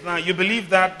is faith. Now, you believe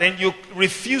that, then you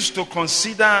refuse to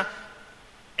consider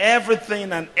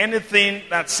everything and anything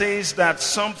that says that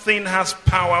something has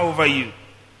power over you.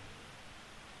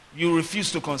 You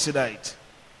refuse to consider it.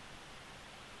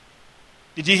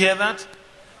 Did you hear that?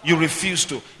 You refuse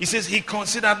to. He says he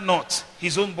considered not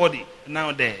his own body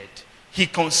now dead. He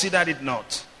considered it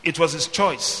not. It was his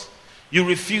choice. You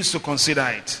refuse to consider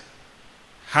it.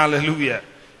 Hallelujah.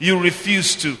 You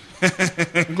refuse to.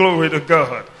 Glory to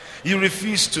God. You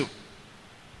refuse to.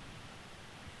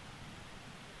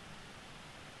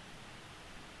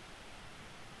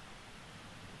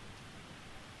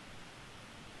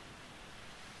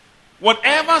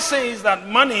 Whatever says that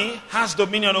money has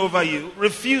dominion over you,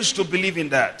 refuse to believe in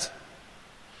that.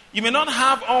 You may not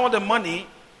have all the money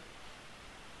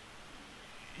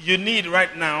you need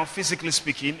right now, physically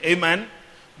speaking. Amen.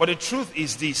 But the truth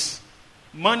is this.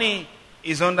 Money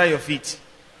is under your feet.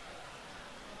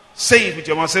 Say it with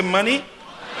your mouth. Say, money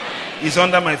is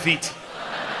under my feet.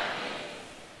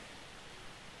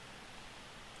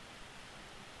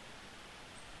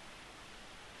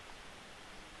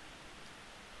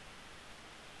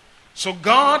 So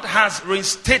God has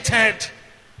reinstated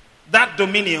that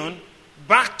dominion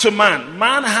back to man.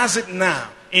 Man has it now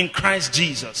in Christ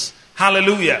Jesus.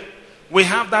 Hallelujah. We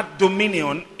have that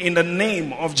dominion in the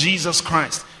name of Jesus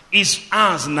Christ. It's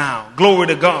ours now. Glory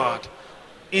to God.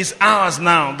 It's ours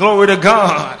now. Glory to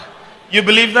God. You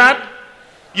believe that?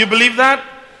 You believe that?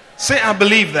 Say, I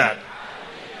believe that.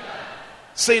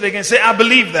 Say it again. Say, I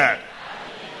believe that.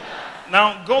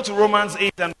 Now go to Romans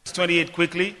 8 and verse 28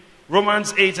 quickly.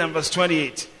 Romans 8 and verse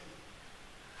 28.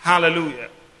 Hallelujah.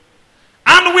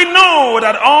 And we know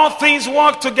that all things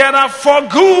work together for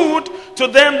good to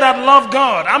them that love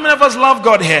God. How many of us love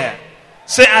God here?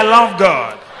 Say, I love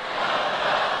God.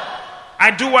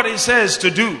 I do what he says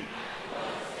to do.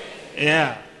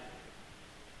 Yeah.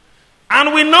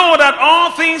 And we know that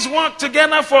all things work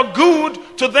together for good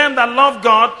to them that love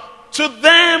God, to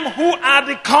them who are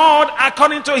the called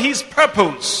according to his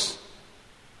purpose.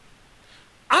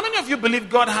 How many of you believe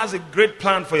God has a great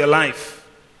plan for your life?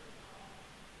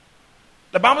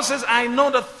 The Bible says, I know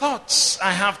the thoughts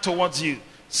I have towards you,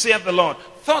 saith the Lord.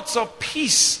 Thoughts of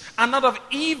peace and not of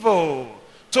evil,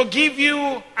 to give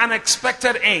you an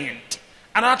expected end.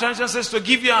 Another translation says to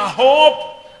give you a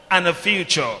hope and a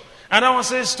future. Another one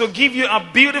says to give you a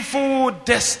beautiful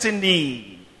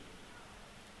destiny.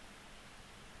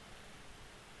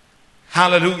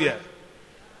 Hallelujah.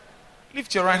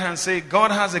 Lift your right hand and say,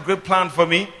 God has a great plan for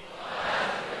me.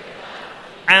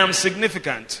 I am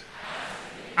significant.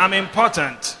 I'm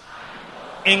important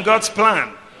in God's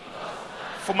plan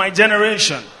for my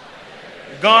generation.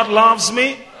 God loves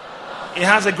me. He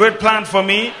has a great plan for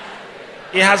me.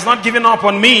 He has not given up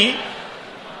on me.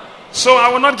 So I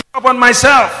will not give up on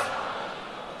myself.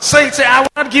 Say it, say, I will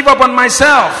not give up on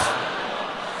myself.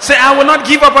 Say, I will not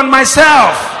give up on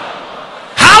myself.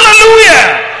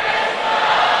 Hallelujah.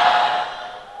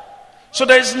 So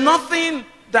there is nothing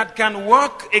that can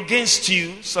work against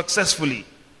you successfully.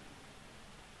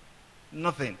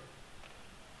 Nothing.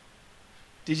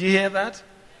 Did you hear that?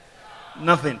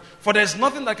 Nothing. For there is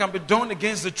nothing that can be done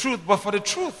against the truth, but for the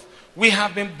truth. We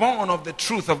have been born of the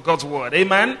truth of God's word.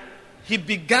 Amen? He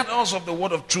begat us of the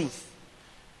word of truth.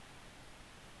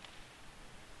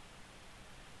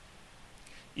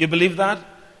 You believe that?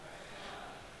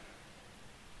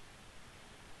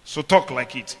 So talk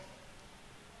like it.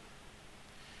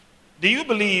 Do you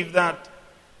believe that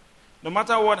no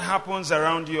matter what happens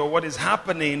around you or what is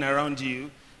happening around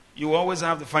you, you always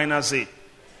have the final say?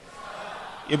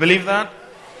 You believe that?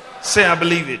 Say, I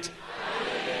believe it.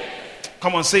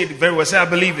 Come on, say it very well. Say, I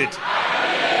believe it.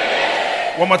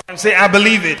 One more time, say, I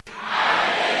believe it.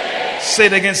 Say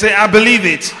it again, say, I believe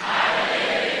it.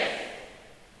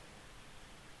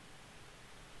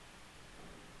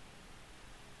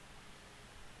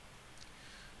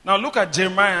 Now look at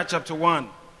Jeremiah chapter 1.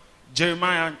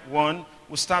 Jeremiah 1,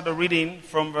 we'll start the reading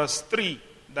from verse 3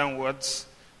 downwards.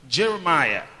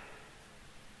 Jeremiah.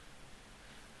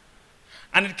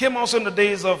 And it came also in the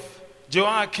days of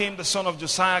Joachim, the son of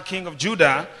Josiah, king of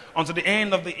Judah, unto the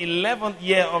end of the 11th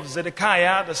year of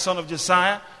Zedekiah, the son of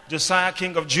Josiah, Josiah,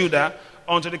 king of Judah,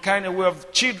 unto the carrying away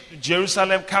of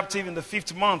Jerusalem captive in the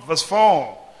 5th month. Verse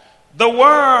 4. The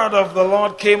word of the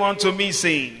Lord came unto me,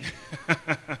 saying,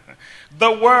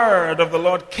 the word of the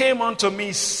Lord came unto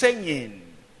me, saying,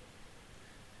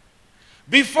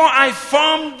 before I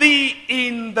formed thee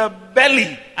in the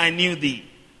belly, I knew thee.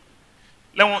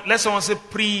 Let someone say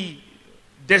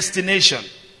predestination.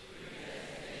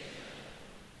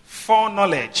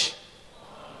 Foreknowledge.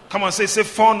 Come on, say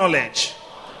foreknowledge.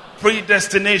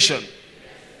 Predestination.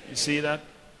 You see that?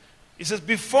 It says,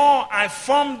 before I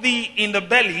formed thee in the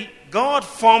belly, God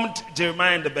formed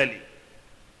Jeremiah in the belly.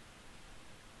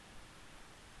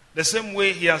 The same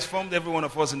way he has formed every one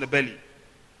of us in the belly.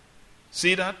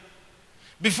 See that?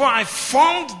 Before I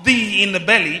formed thee in the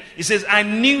belly, it says, I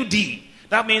knew thee.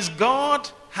 That means God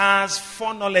has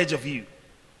foreknowledge of you.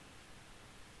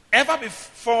 Ever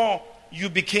before you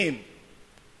became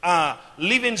a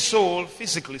living soul,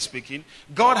 physically speaking,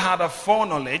 God had a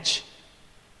foreknowledge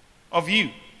of you.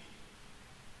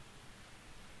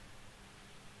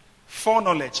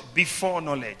 Foreknowledge, before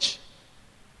knowledge.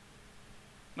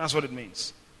 That's what it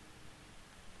means.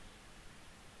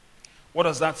 What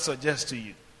does that suggest to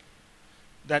you?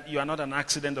 That you are not an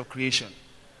accident of creation.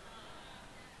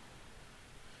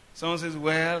 Someone says,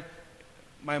 well,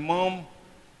 my mom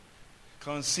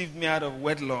conceived me out of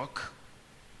wedlock.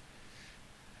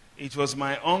 It was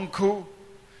my uncle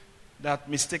that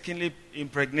mistakenly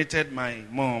impregnated my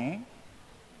mom.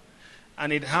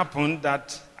 And it happened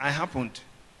that I happened.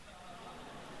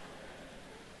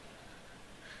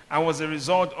 I was a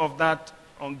result of that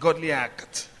ungodly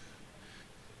act.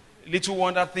 Little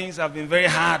wonder things have been very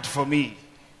hard for me.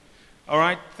 All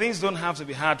right? Things don't have to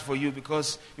be hard for you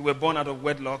because you were born out of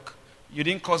wedlock. You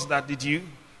didn't cause that, did you?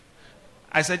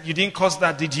 I said, you didn't cause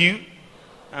that, did you?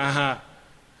 Uh-huh.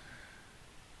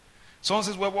 Someone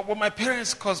says, well, my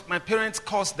parents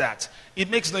caused that. It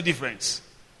makes no difference.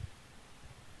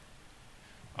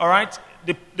 All right?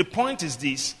 The point is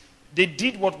this. They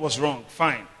did what was wrong.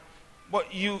 Fine.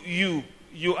 But you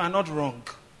are not wrong.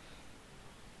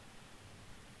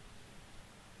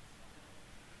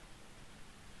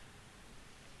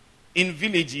 In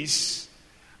villages,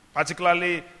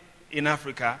 particularly in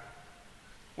Africa,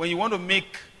 when you want to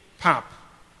make pap,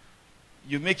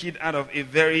 you make it out of a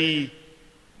very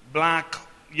black,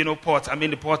 pot. I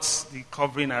mean, the pot's the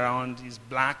covering around is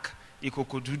black,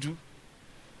 ikokodudu.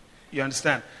 You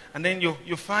understand? And then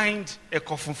you find a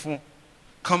kofunfun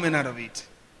coming out of it.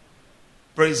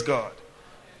 Praise God.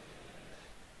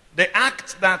 The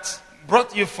act that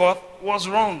brought you forth was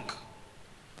wrong.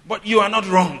 But you are not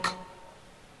wrong.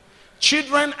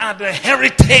 Children are the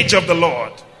heritage of the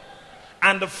Lord.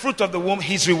 And the fruit of the womb,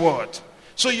 his reward.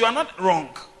 So you are not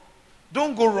wrong.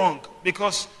 Don't go wrong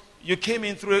because you came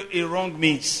in through a wrong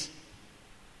means.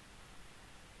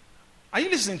 Are you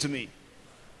listening to me?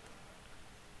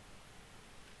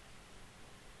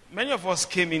 Many of us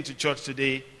came into church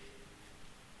today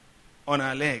on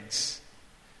our legs.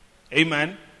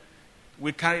 Amen.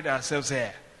 We carried ourselves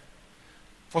here.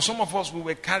 For some of us, we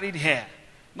were carried here.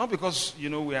 Not because,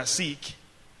 we are sick.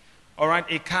 All right,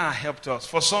 a car helped us.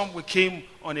 For some, we came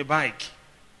on a bike.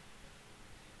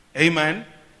 Amen.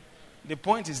 The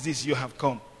point is this, you have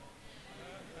come.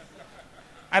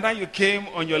 Either you came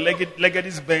on your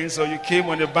Legacy Benz, or you came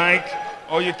on a bike,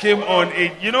 or you came on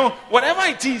whatever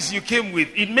it is you came with,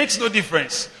 it makes no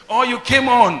difference. Or you came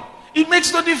on, it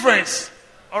makes no difference.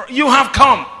 Or you have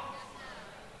come.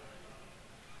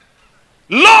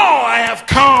 Lo, I have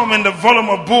come in the volume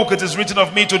of book, it is written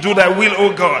of me to do thy will,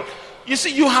 O God. You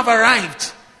see, you have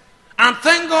arrived. And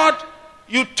thank God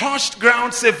you touched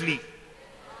ground safely.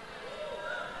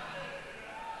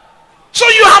 So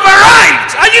you have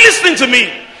arrived. Are you listening to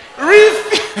me?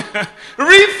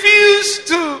 Refuse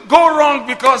to go wrong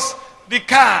because the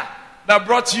car that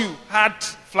brought you had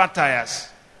flat tires.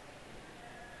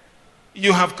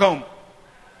 You have come.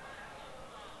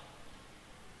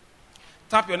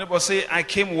 Tap your neighbor, say, I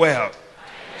came well.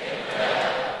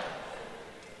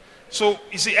 So,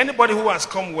 you see, anybody who has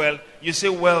come well, you say,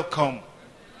 welcome.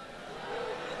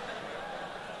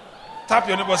 Tap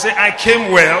your neighbor, say, I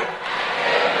came well.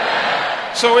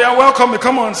 So we are welcome.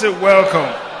 Come on, say,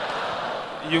 welcome.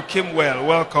 You came well.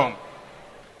 Welcome.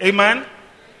 Amen.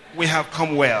 We have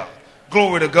come well.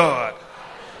 Glory to God.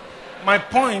 My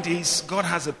point is, God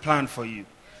has a plan for you.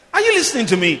 Are you listening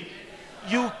to me?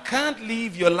 You can't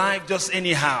live your life just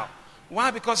anyhow.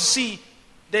 Why? Because, see,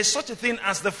 there's such a thing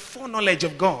as the foreknowledge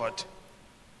of God.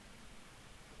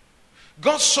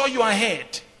 God saw you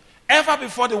ahead. Ever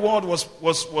before the world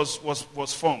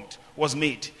was formed, was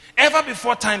made. Ever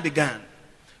before time began.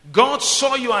 God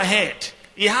saw you ahead.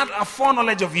 He had a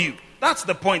foreknowledge of you. That's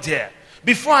the point here.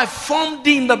 Before I formed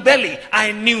thee in the belly,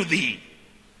 I knew thee.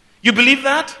 You believe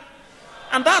that?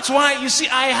 And that's why, you see,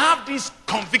 I have this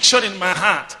conviction in my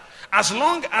heart. As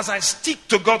long as I stick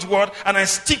to God's word and I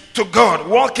stick to God,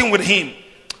 walking with him,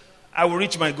 I will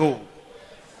reach my goal.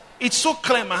 It's so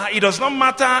clear in my heart. It does not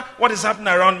matter what is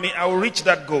happening around me. I will reach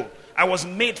that goal. I was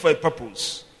made for a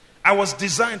purpose. I was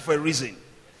designed for a reason.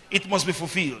 It must be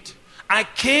fulfilled. I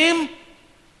came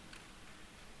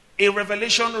a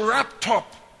revelation wrapped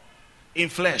up in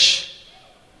flesh.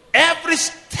 Every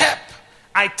step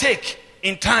I take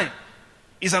in time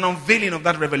is an unveiling of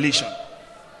that revelation.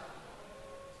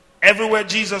 Everywhere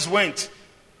Jesus went,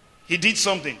 he did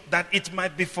something that it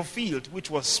might be fulfilled, which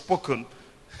was spoken.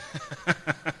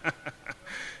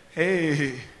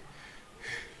 Hey.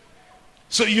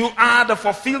 So you are the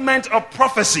fulfillment of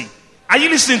prophecy. Are you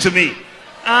listening to me?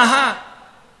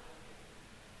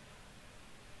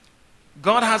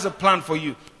 God has a plan for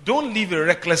you. Don't live a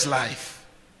reckless life.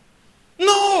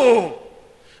 No.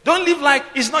 Don't live like,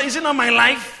 is it not my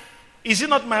life? Is it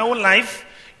not my own life?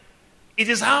 It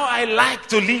is how I like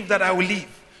to live that I will live.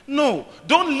 No.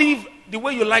 Don't live the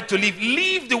way you like to live.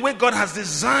 Live the way God has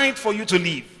designed for you to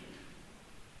live.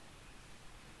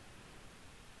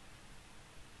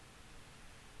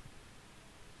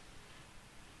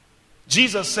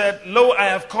 Jesus said, lo, I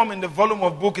have come in the volume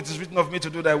of book. It is written of me to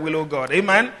do thy will, O God.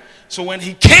 Amen. So when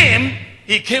he came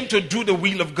to do the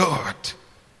will of God.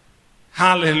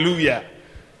 Hallelujah.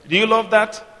 Do you love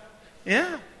that?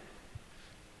 Yeah.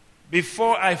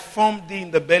 Before I formed thee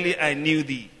in the belly, I knew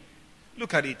thee.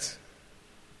 Look at it.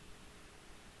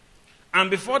 And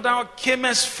before thou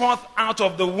camest forth out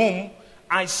of the womb,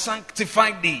 I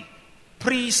sanctified thee.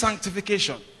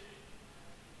 Pre-sanctification.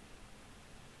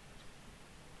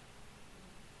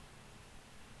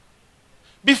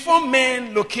 Before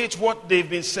men locate what they've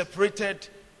been separated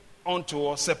onto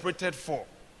or separated for,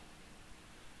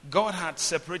 God had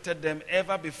separated them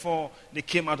ever before they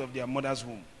came out of their mother's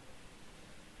womb.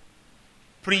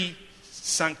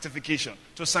 Pre-sanctification.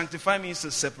 To sanctify means to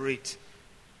separate.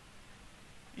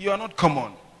 You are not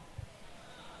common.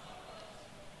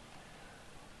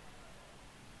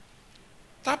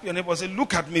 Tap your neighbor and say,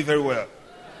 look at me very well.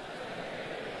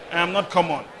 I am not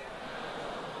common.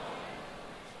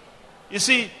 You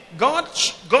see, God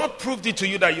proved it to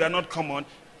you that you are not common.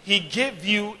 He gave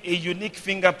you a unique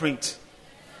fingerprint.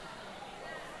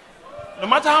 No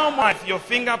matter how much your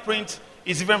fingerprint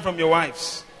is different from your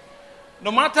wife's.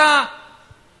 No matter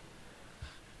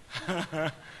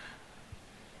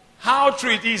how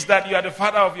true it is that you are the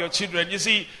father of your children. You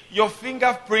see, your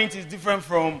fingerprint is different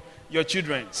from your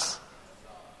children's.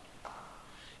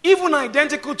 Even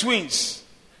identical twins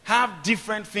have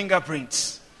different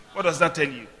fingerprints. What does that tell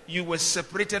you? You were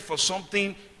separated for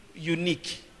something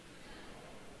unique.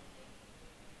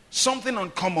 Something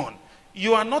uncommon.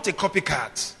 You are not a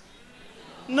copycat.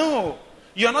 No.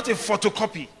 You are not a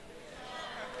photocopy.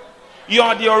 You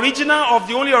are the original of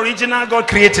the only original God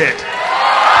created.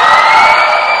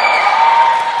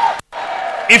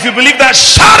 If you believe that,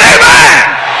 shout amen!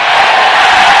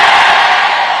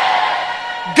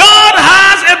 God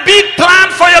has a big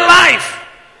plan for your life.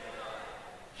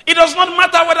 It does not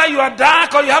matter whether you are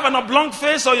dark or you have an oblong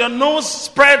face or your nose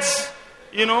spreads,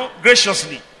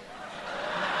 graciously.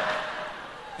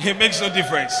 It makes no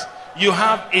difference. You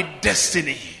have a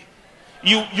destiny.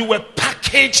 You were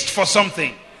packaged for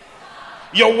something.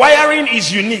 Your wiring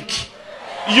is unique.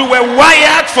 You were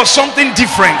wired for something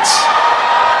different.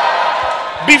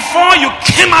 Before you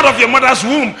came out of your mother's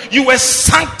womb, you were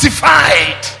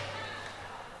sanctified.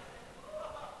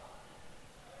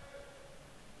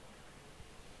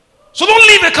 So don't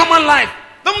live a common life.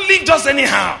 Don't live just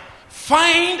anyhow.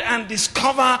 Find and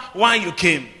discover why you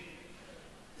came.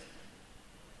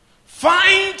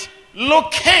 Find,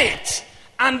 locate,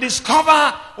 and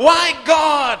discover why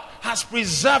God has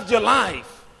preserved your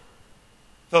life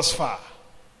thus far.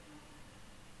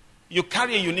 You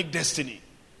carry a unique destiny.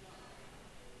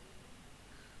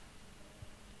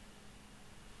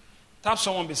 Tap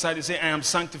someone beside you, say, I am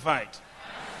sanctified.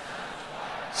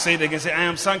 Say it again, say, I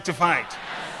am sanctified.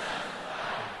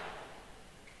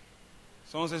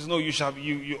 Someone says, no,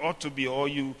 you ought to be, or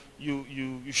you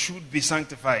should be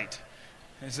sanctified.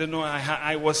 I said, no,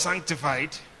 I was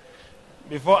sanctified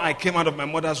before I came out of my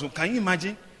mother's womb. Can you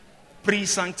imagine?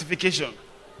 Pre-sanctification.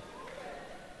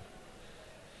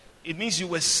 It means you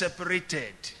were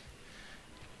separated.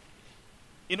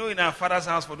 In our father's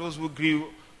house, for those who grew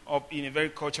up in a very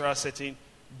cultural setting,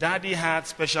 daddy had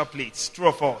special plates. True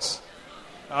or false?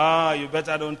 You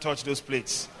better don't touch those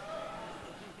plates.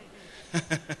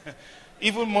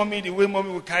 Even mommy, the way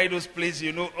mommy would carry those plates,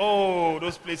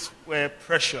 those plates were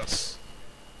precious.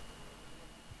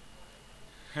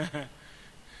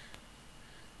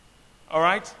 All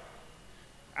right?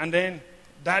 And then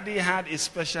daddy had a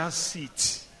special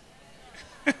seat.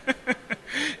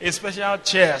 A special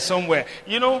chair somewhere.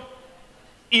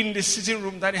 In the sitting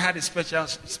room, daddy had a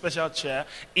special chair.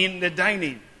 In the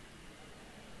dining,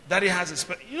 daddy has a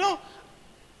special...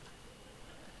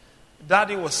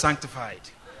 daddy was sanctified.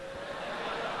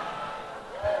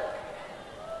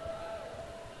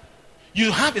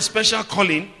 You have a special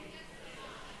calling.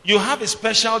 You have a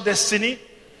special destiny.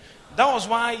 That was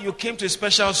why you came to a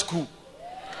special school.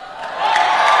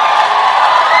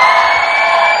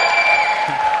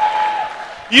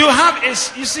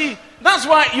 You see, that's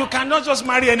why you cannot just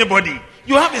marry anybody.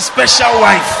 You have a special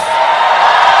wife.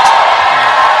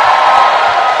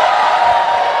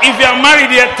 If you are married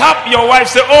here, tap your wife,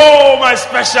 say, oh, my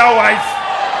special wife.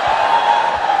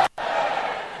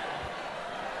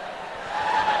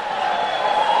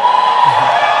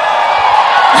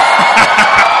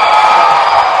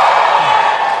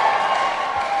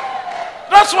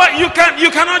 That's why you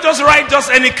cannot just ride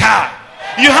just any car.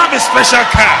 You have a special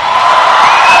car.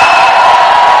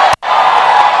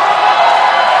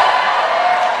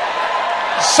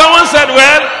 Someone said,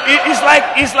 well, it's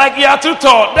like you are too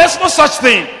tall. There's no such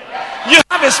thing. You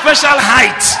have a special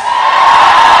height.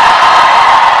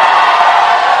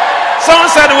 Someone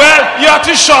said, well, you are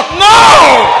too short.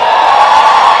 No!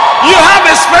 You have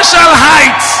a special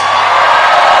height.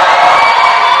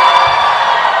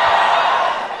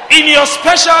 In your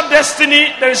special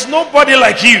destiny, there is nobody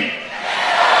like you.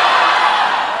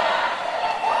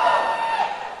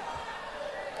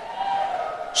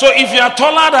 So if you are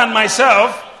taller than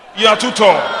myself, you are too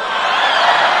tall.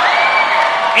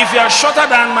 If you are shorter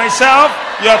than myself,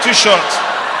 you are too short.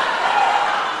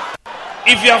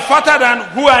 If you are fatter than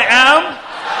who I am,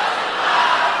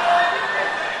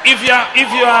 if you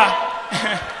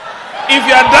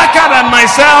are darker than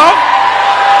myself,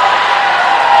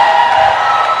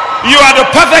 you are the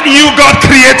perfect you God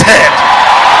created.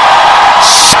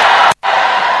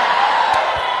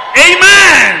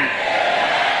 Amen.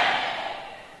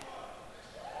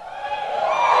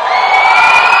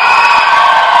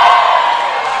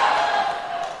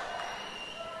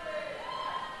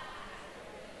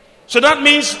 So that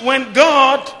means when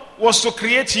God was to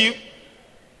create you,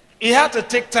 He had to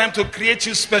take time to create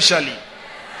you specially.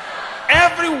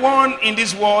 Everyone in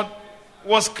this world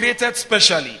was created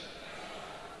specially.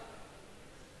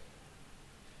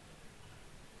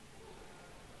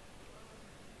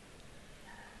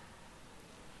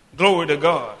 Glory to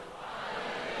God.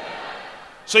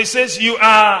 So he says, you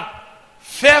are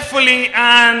fearfully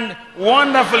and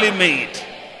wonderfully made.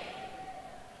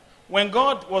 When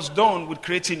God was done with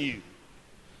creating you,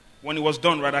 when he was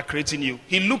done rather creating you,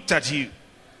 he looked at you.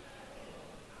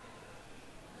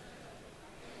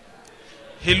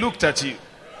 He looked at you.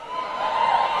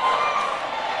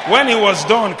 When he was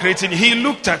done creating you, he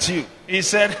looked at you. He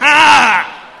said, ha!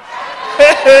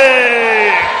 Hey,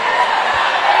 hey.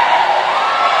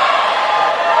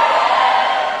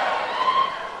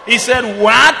 He said,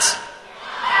 what?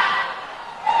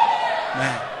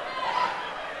 Man.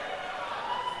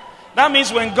 That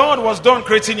means when God was done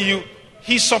creating you,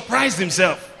 he surprised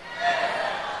himself.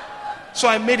 So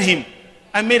I made him.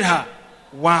 I made her.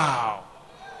 Wow.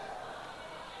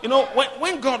 You know,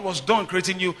 when God was done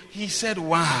creating you, he said,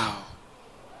 wow.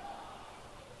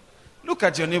 Look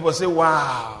at your neighbor, say,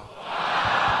 wow.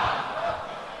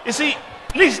 You see,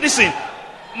 listen.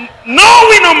 No,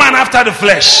 we no man after the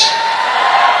flesh.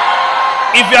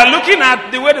 If you are looking at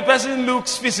the way the person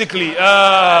looks physically,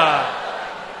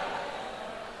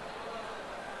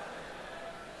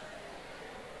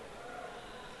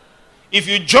 if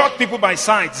you judge people by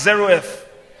sight, 0F.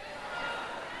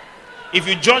 If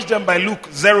you judge them by look,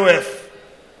 0F.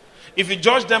 If you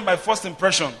judge them by first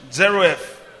impression,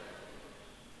 0F.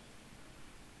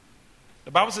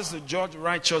 The Bible says to judge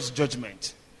righteous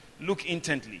judgment. Look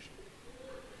intently.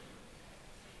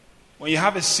 When you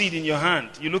have a seed in your hand,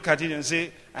 you look at it and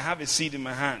say, I have a seed in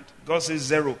my hand. God says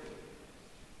 0.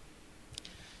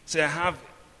 Say, I have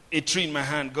a tree in my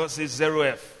hand. God says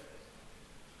 0F.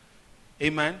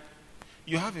 Amen.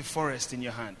 You have a forest in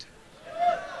your hand.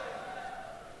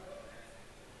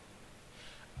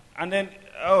 And then,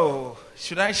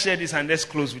 should I share this and let's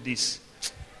close with this?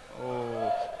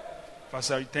 Oh,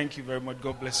 Pastor, thank you very much.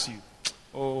 God bless you.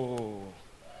 Oh,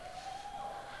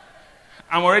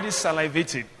 I'm already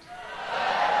salivated.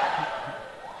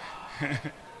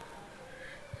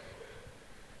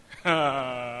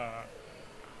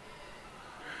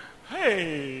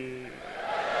 Hey.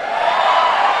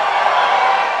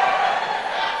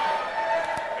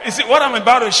 You see, what I'm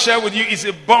about to share with you is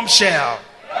a bombshell.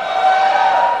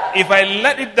 If I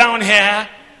let it down here,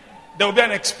 there will be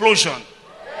an explosion.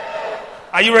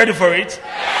 Are you ready for it?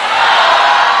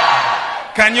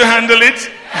 Can you handle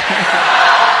it?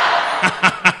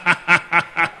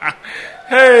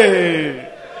 Hey.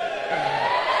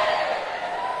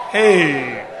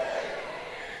 Hey.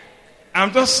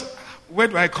 Where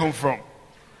do I come from?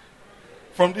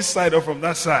 From this side or from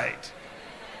that side?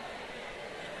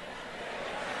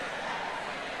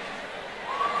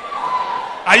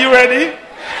 Are you ready?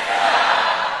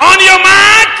 On your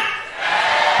mark.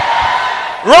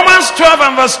 Romans 12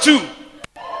 and verse 2.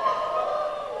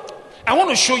 I want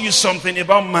to show you something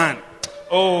about man.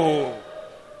 Oh,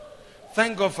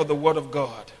 thank God for the word of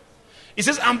God. It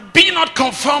says, and be not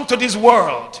conformed to this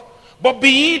world, but be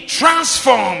ye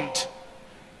transformed.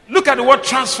 Look at the word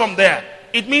transformed there.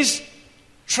 It means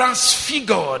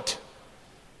transfigured.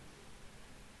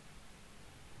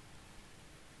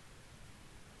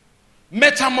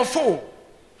 Metamorpho.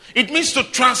 It means to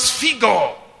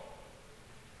transfigure.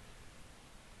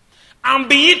 And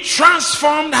be ye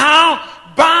transformed, how?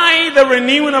 By the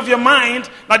renewing of your mind,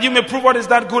 that you may prove what is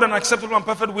that good and acceptable and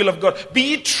perfect will of God. Be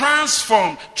ye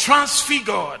transformed,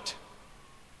 transfigured.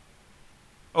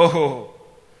 Oh.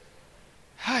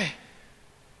 Hi.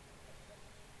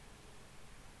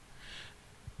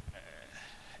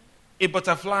 A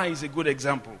butterfly is a good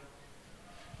example.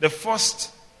 The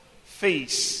first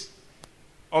phase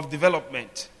of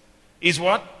development is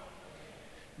what?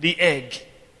 The egg.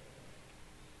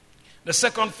 The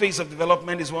second phase of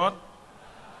development is what?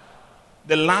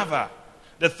 The larva.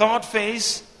 The third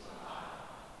phase,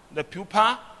 the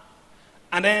pupa.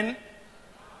 And then,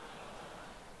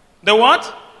 the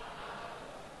what?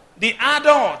 The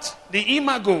adult. The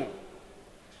imago.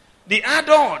 The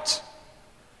adult.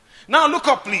 Now look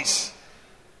up, please.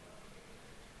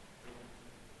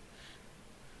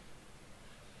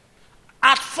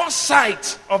 At first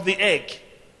sight of the egg,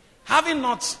 having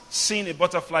not seen a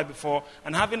butterfly before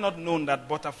and having not known that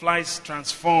butterflies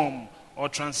transform or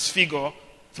transfigure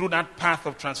through that path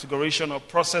of transfiguration or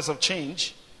process of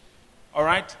change, all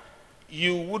right,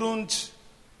 you wouldn't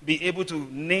be able to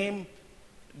name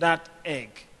that egg.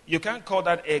 You can't call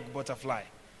that egg butterfly.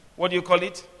 What do you call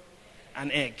it?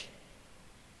 An egg.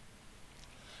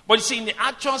 But you see, in the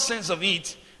actual sense of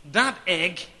it, that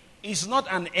egg is not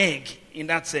an egg in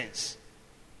that sense.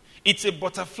 It's a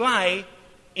butterfly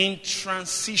in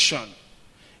transition.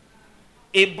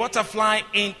 A butterfly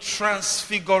in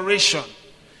transfiguration.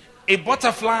 A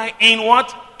butterfly in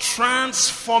what?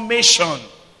 Transformation.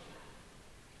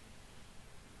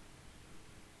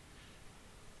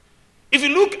 If you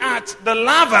look at the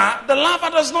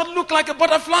larva does not look like a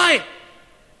butterfly.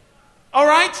 All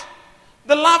right?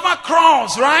 The larva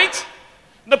crawls, right?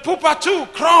 The pupa too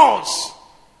crawls.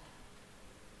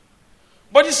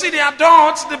 But you see, the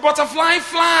adults, the butterfly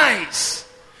flies.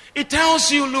 It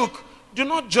tells you, look, do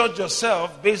not judge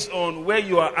yourself based on where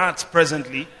you are at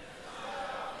presently.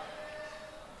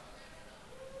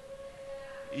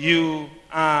 You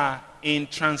are in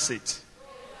transit.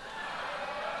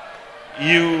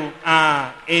 You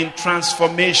are in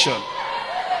transformation.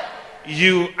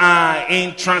 You are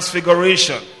in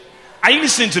transfiguration. Are you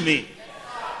listening to me?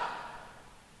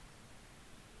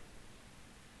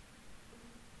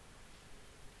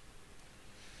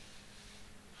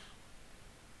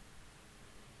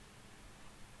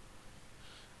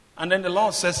 And then the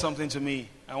Lord says something to me.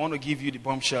 I want to give you the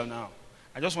bombshell now.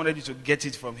 I just wanted you to get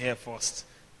it from here first.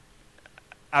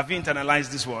 Have you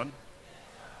internalized this one?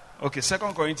 Okay, 2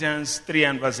 Corinthians 3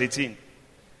 and verse 18.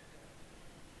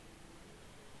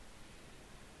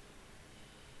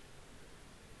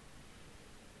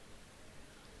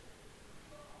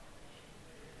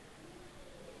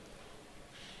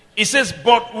 It says,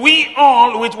 but we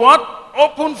all with what?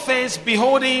 Open face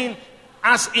beholding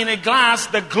as in a glass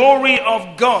the glory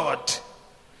of God.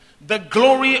 The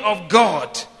glory of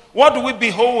God. What do we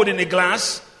behold in a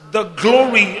glass? The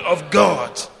glory of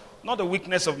God. Not the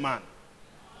weakness of man.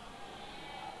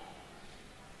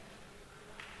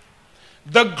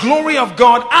 The glory of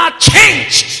God are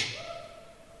changed.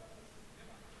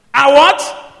 Are what?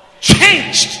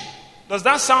 Changed. Does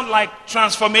that sound like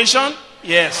transformation?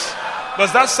 Yes.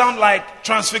 Does that sound like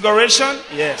transfiguration?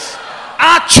 Yes.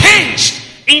 Are changed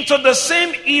into the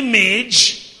same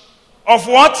image of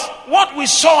what? What we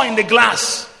saw in the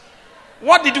glass.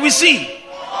 What did we see?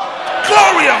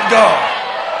 Glory of God.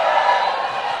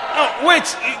 Oh,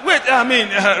 wait.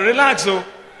 Relax,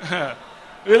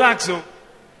 relax,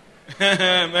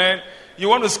 man. You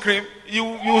want to scream?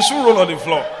 You should roll on the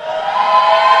floor.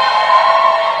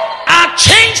 Are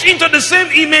changed into the same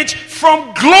image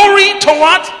from glory to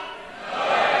what?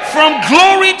 From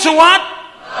glory to what?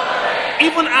 Glory.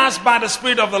 Even as by the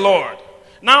Spirit of the Lord.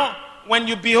 Now, when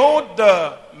you behold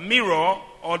the mirror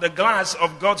or the glass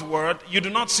of God's word, you do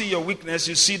not see your weakness,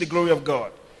 you see the glory of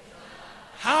God.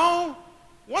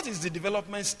 What is the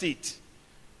development state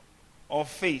or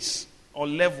phase or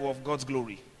level of God's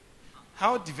glory?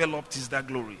 How developed is that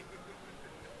glory?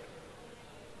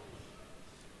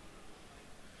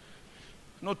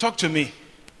 No, talk to me.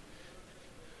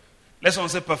 Let's all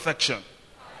say perfection.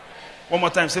 One more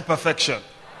time, say perfection.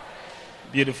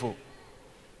 Beautiful.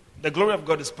 The glory of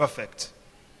God is perfect.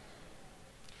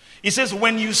 He says,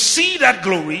 when you see that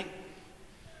glory,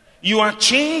 you are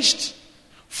changed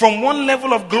from one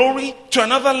level of glory to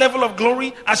another level of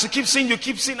glory. As you keep seeing,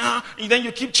 and then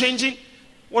you keep changing.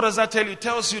 What does that tell you? It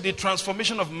tells you the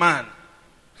transformation of man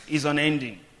is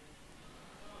unending.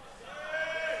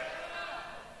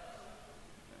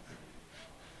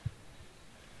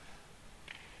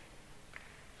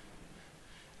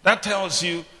 That tells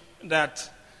you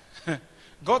that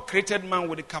God created man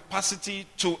with the capacity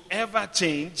to ever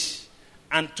change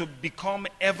and to become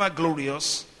ever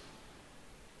glorious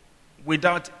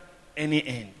without any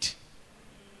end.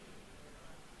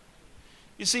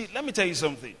 You see, let me tell you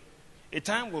something. A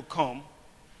time will come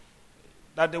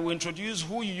that they will introduce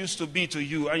who you used to be to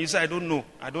you, and you say, I don't know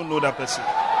that person.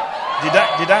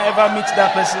 Did I ever meet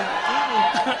that person?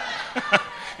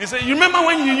 You say, you remember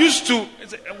when you used to?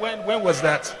 When was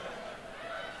that?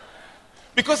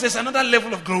 Because there's another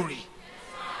level of glory.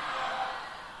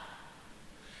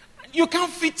 You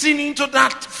can't fit into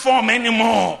that form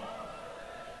anymore.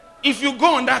 If you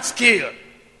go on that scale,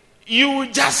 you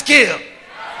will just scale.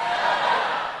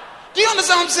 Do you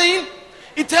understand what I'm saying?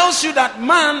 It tells you that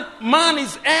man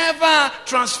is ever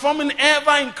transforming,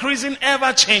 ever increasing,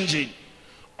 ever changing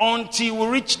until we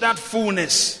reach that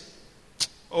fullness.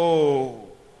 Oh.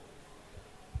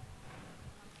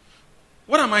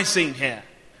 What am I saying here?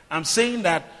 I'm saying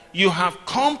that you have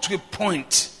come to a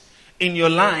point in your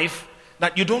life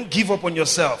that you don't give up on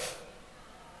yourself.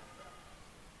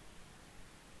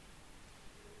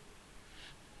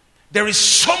 There is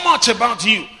so much about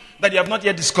you that you have not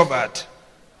yet discovered.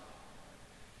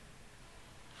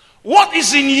 What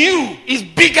is in you is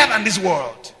bigger than this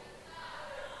world.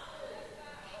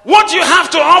 What you have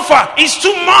to offer is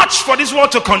too much for this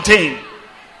world to contain.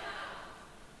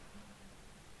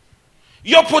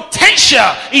 Your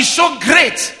potential is so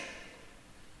great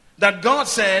That God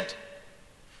said,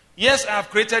 yes, I have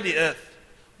created the earth,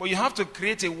 but you have to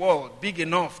create a world big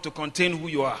enough to contain who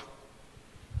you are.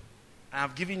 I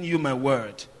have given you my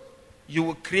word. You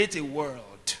will create a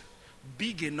world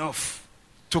big enough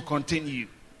to contain you.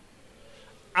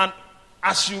 And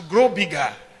as you grow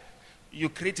bigger, you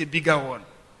create a bigger one.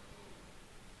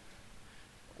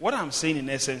 What I'm saying in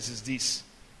essence is this: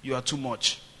 you are too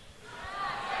much.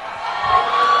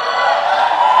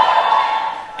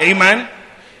 Amen.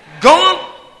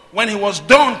 God, when he was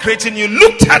done creating you,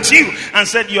 looked at you and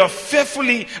said, you are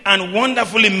fearfully and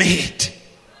wonderfully made.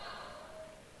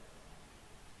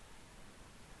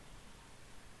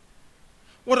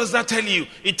 What does that tell you?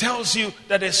 It tells you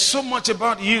that there's so much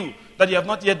about you that you have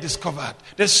not yet discovered.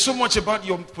 There's so much about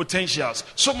your potentials,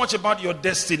 so much about your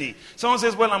destiny. Someone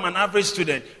says, well, I'm an average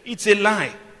student. It's a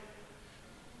lie.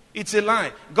 It's a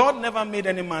lie. God never made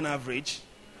any man average.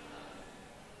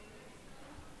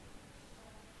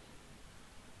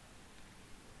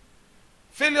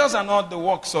 Failures are not the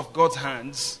works of God's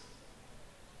hands.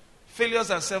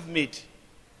 Failures are self-made.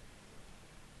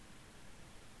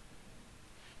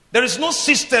 There is no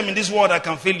system in this world that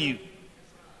can fail you.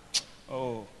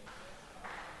 Oh.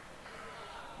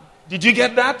 Did you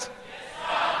get that?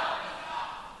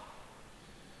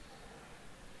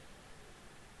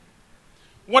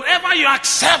 Whatever you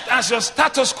accept as your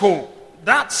status quo,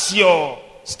 that's your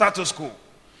status quo.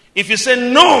 If you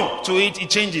say no to it, it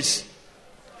changes.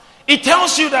 It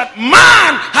tells you that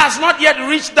man has not yet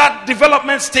reached that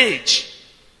development stage.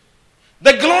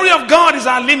 The glory of God is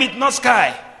our limit, not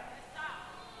sky.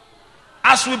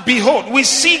 As we behold, we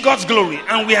see God's glory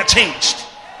and we are changed.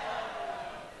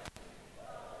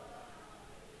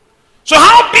 So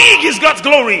how big is God's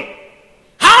glory?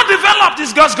 How developed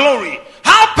is God's glory?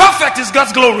 How perfect is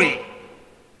God's glory?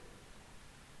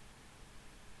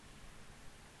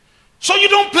 So you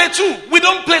don't play two. We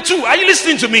don't play two. Are you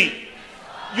listening to me?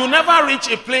 You never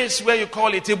reach a place where you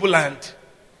call it tableland.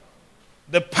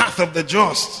 The path of the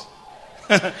just.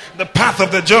 The path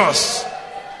of the just.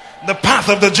 The path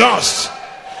of the just.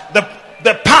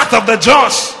 The path of the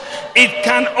just. It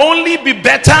can only be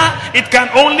better. It can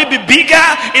only be bigger.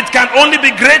 It can only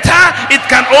be greater. It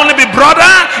can only be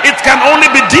broader. It can only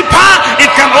be deeper.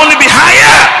 It can only be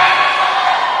higher.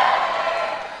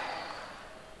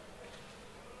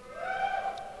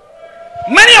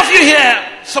 Many of you here,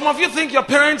 some of you think your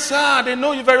parents, they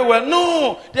know you very well.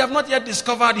 No, they have not yet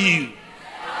discovered you.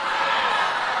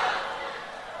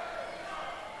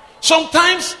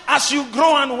 Sometimes as you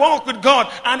grow and walk with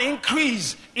God and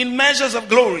increase in measures of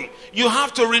glory, you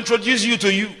have to reintroduce you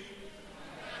to you.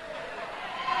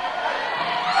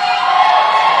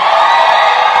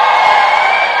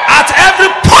 At every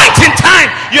point in time,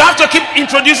 you have to keep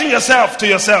introducing yourself to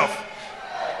yourself.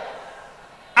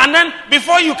 And then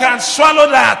before you can swallow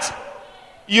that,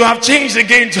 you have changed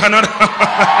again to another.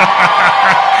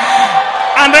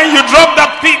 And then you drop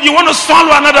that pig, you want to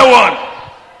swallow another one.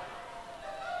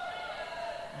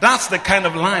 That's the kind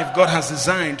of life God has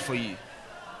designed for you.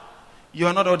 You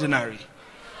are not ordinary.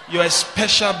 You are a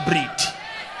special breed.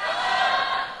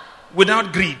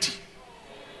 Without greed.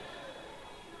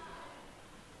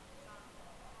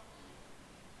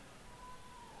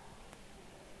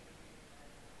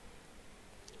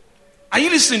 Are you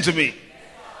listening to me?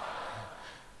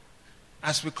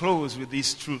 As we close with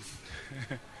this truth,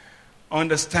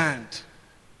 understand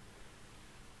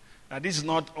that this is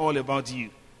not all about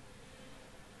you.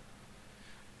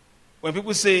 When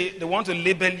people say they want to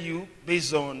label you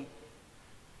based on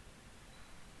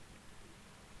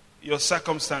your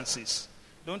circumstances,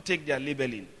 don't take their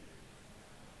labeling.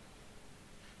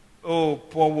 Oh,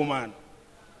 poor woman.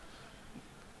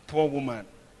 Poor woman.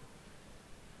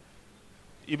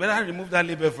 You better remove that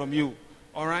label from you.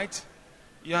 All right?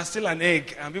 You are still an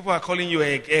egg, and people are calling you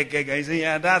egg. And you say,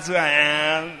 yeah, that's who I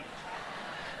am.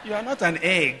 You are not an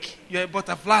egg. You are a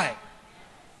butterfly.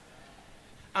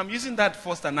 I'm using that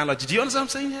first analogy. Do you understand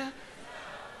what I'm saying here?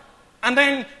 And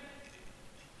then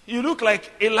you look like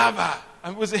a larva.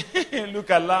 And people say, hey, look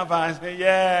at larva. I say,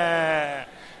 yeah.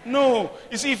 No.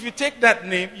 You see, if you take that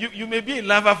name, you may be a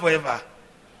larva forever.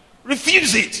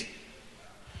 Refuse it.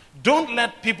 Don't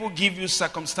let people give you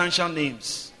circumstantial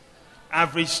names.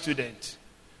 Average student.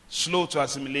 Slow to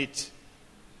assimilate.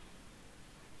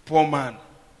 Poor man.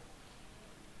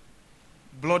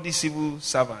 Bloody civil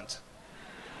servant.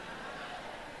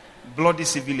 Bloody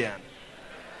civilian.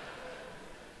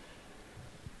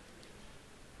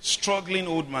 Struggling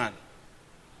old man.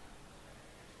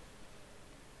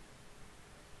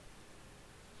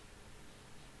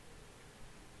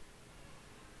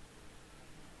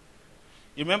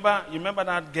 You remember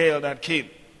that girl that came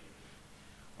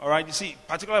All right, you see,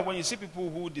 particularly when you see people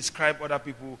who describe other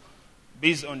people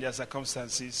based on their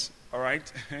circumstances, all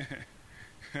right?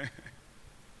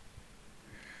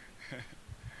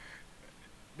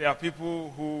 There are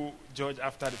people who judge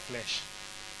after the flesh.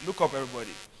 Look up,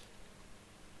 everybody.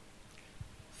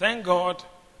 Thank God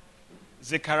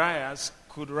Zacharias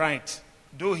could write,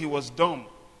 though he was dumb.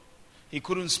 He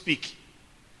couldn't speak.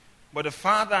 But the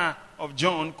father of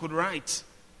John could write.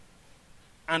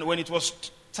 And when it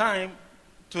was time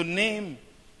to name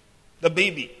the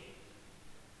baby,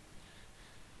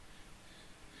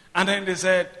 and then they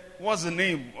said, what's the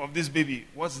name of this baby?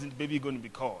 What's the baby going to be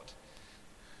called?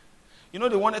 You know,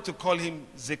 they wanted to call him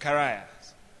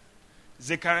Zacharias.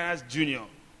 Zacharias Jr.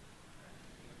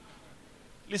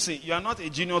 Listen, you are not a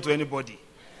junior to anybody.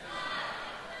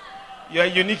 You are a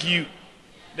unique you.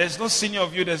 There's no senior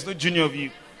of you, there's no junior of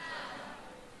you.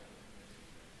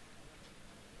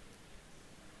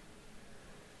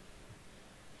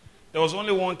 There was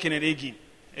only one Kenneth Hagin.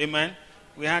 Amen.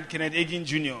 We had Kenneth Hagin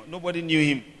Jr. Nobody knew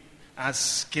him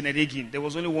as Kenneth Hagin. There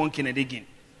was only one Kenneth Hagin.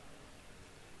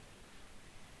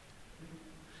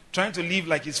 Trying to live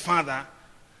like his father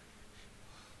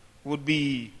would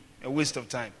be a waste of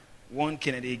time. One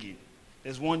Kenneth Hagin.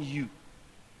 There's one you.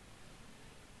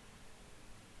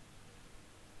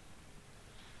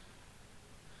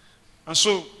 And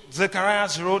so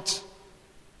Zacharias wrote,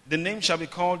 the name shall be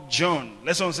called John.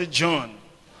 Let's all say John.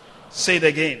 Say it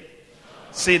again.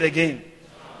 Say it again.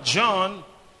 John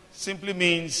simply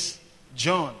means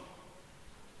John.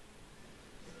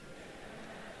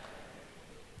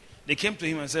 They came to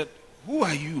him and said, who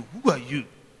are you? Who are you?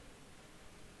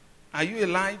 Are you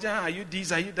Elijah? Are you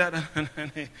this? Are you that?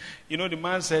 You know, the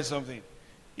man said something.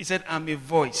 He said, I'm a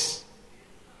voice.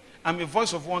 I'm a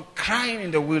voice of one crying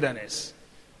in the wilderness.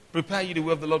 Prepare you the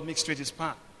way of the Lord, make straight his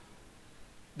path.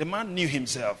 The man knew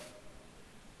himself.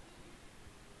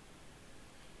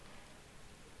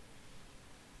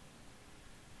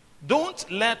 Don't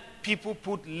let people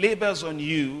put labels on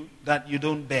you that you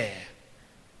don't bear.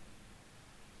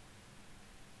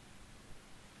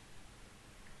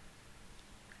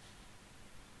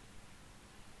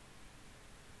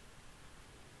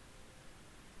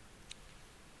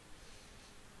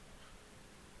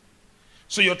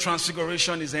 So your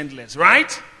transfiguration is endless,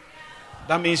 right?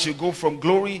 That means you go from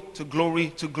glory to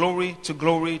glory to glory to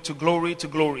glory to glory to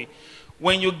glory.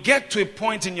 When you get to a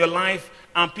point in your life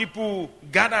and people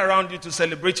gather around you to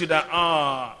celebrate you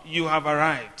that, you have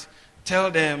arrived,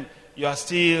 tell them you are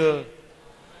still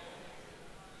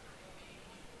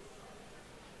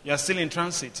in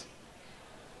transit.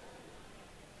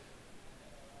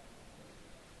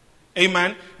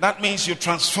 Amen. That means you're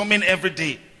transforming every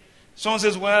day. Someone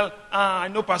says, well, I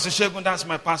know Pastor Segun, that's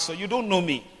my pastor. You don't know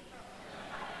me.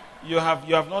 You have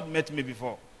not met me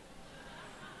before.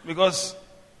 Because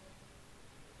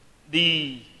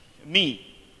the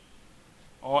me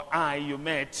or I you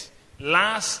met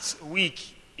last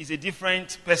week is a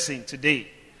different person today.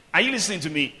 Are you listening to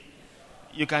me?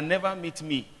 You can never meet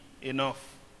me enough.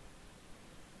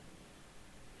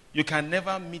 You can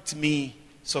never meet me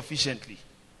sufficiently.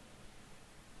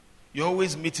 You're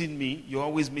always meeting me. You're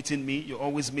always meeting me. You're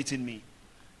always meeting me.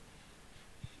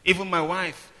 Even my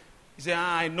wife, you say,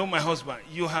 I know my husband.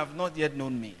 You have not yet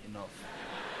known me enough.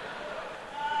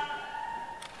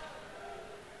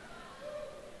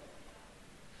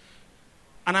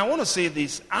 And I want to say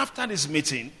this. After this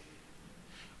meeting,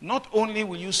 not only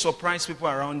will you surprise people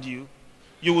around you,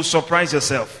 you will surprise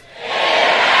yourself.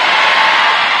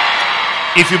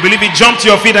 If you believe it, jump to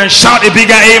your feet and shout a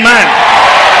bigger amen.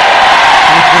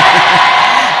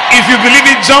 If you believe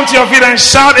it, jump to your feet and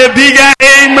shout a bigger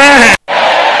amen.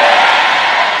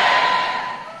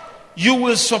 You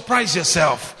will surprise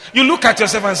yourself. You look at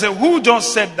yourself and say, who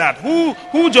just said that?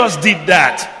 Who just did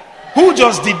that? Who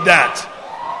just did that?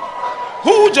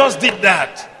 Who just did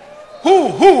that?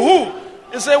 Who?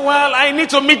 You say, well, I need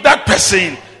to meet that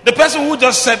person. The person who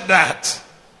just said that.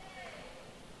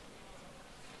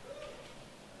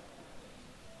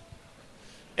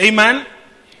 Amen.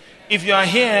 If you are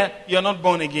here, you are not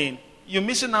born again. You're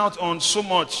missing out on so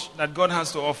much that God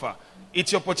has to offer.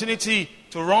 It's your opportunity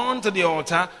to run to the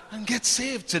altar and get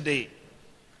saved today.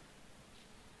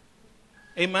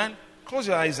 Amen. Close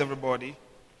your eyes, everybody.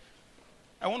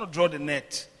 I want to draw the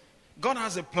net. God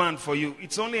has a plan for you.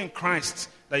 It's only in Christ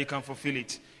that you can fulfill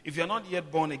it. If you're not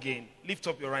yet born again, lift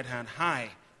up your right hand high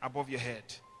above your head.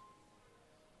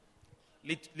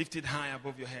 Lift it high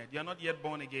above your head. You're not yet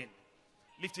born again.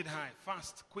 Lift it high.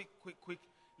 Fast. Quick.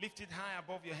 Lift it high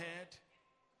above your head.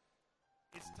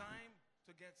 It's time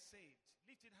to get saved.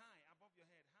 Lift it high above your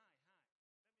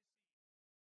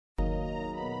head.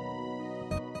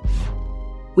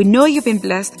 High. We know you've been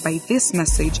blessed by this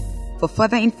message. For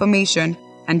further information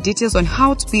and details on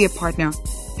how to be a partner,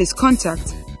 please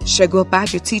contact Segun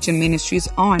Obadje Teaching Ministries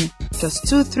on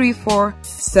 +234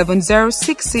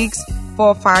 7066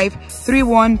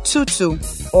 453122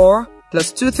 or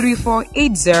 +234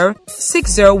 80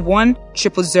 601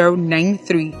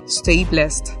 00093. Stay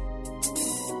blessed.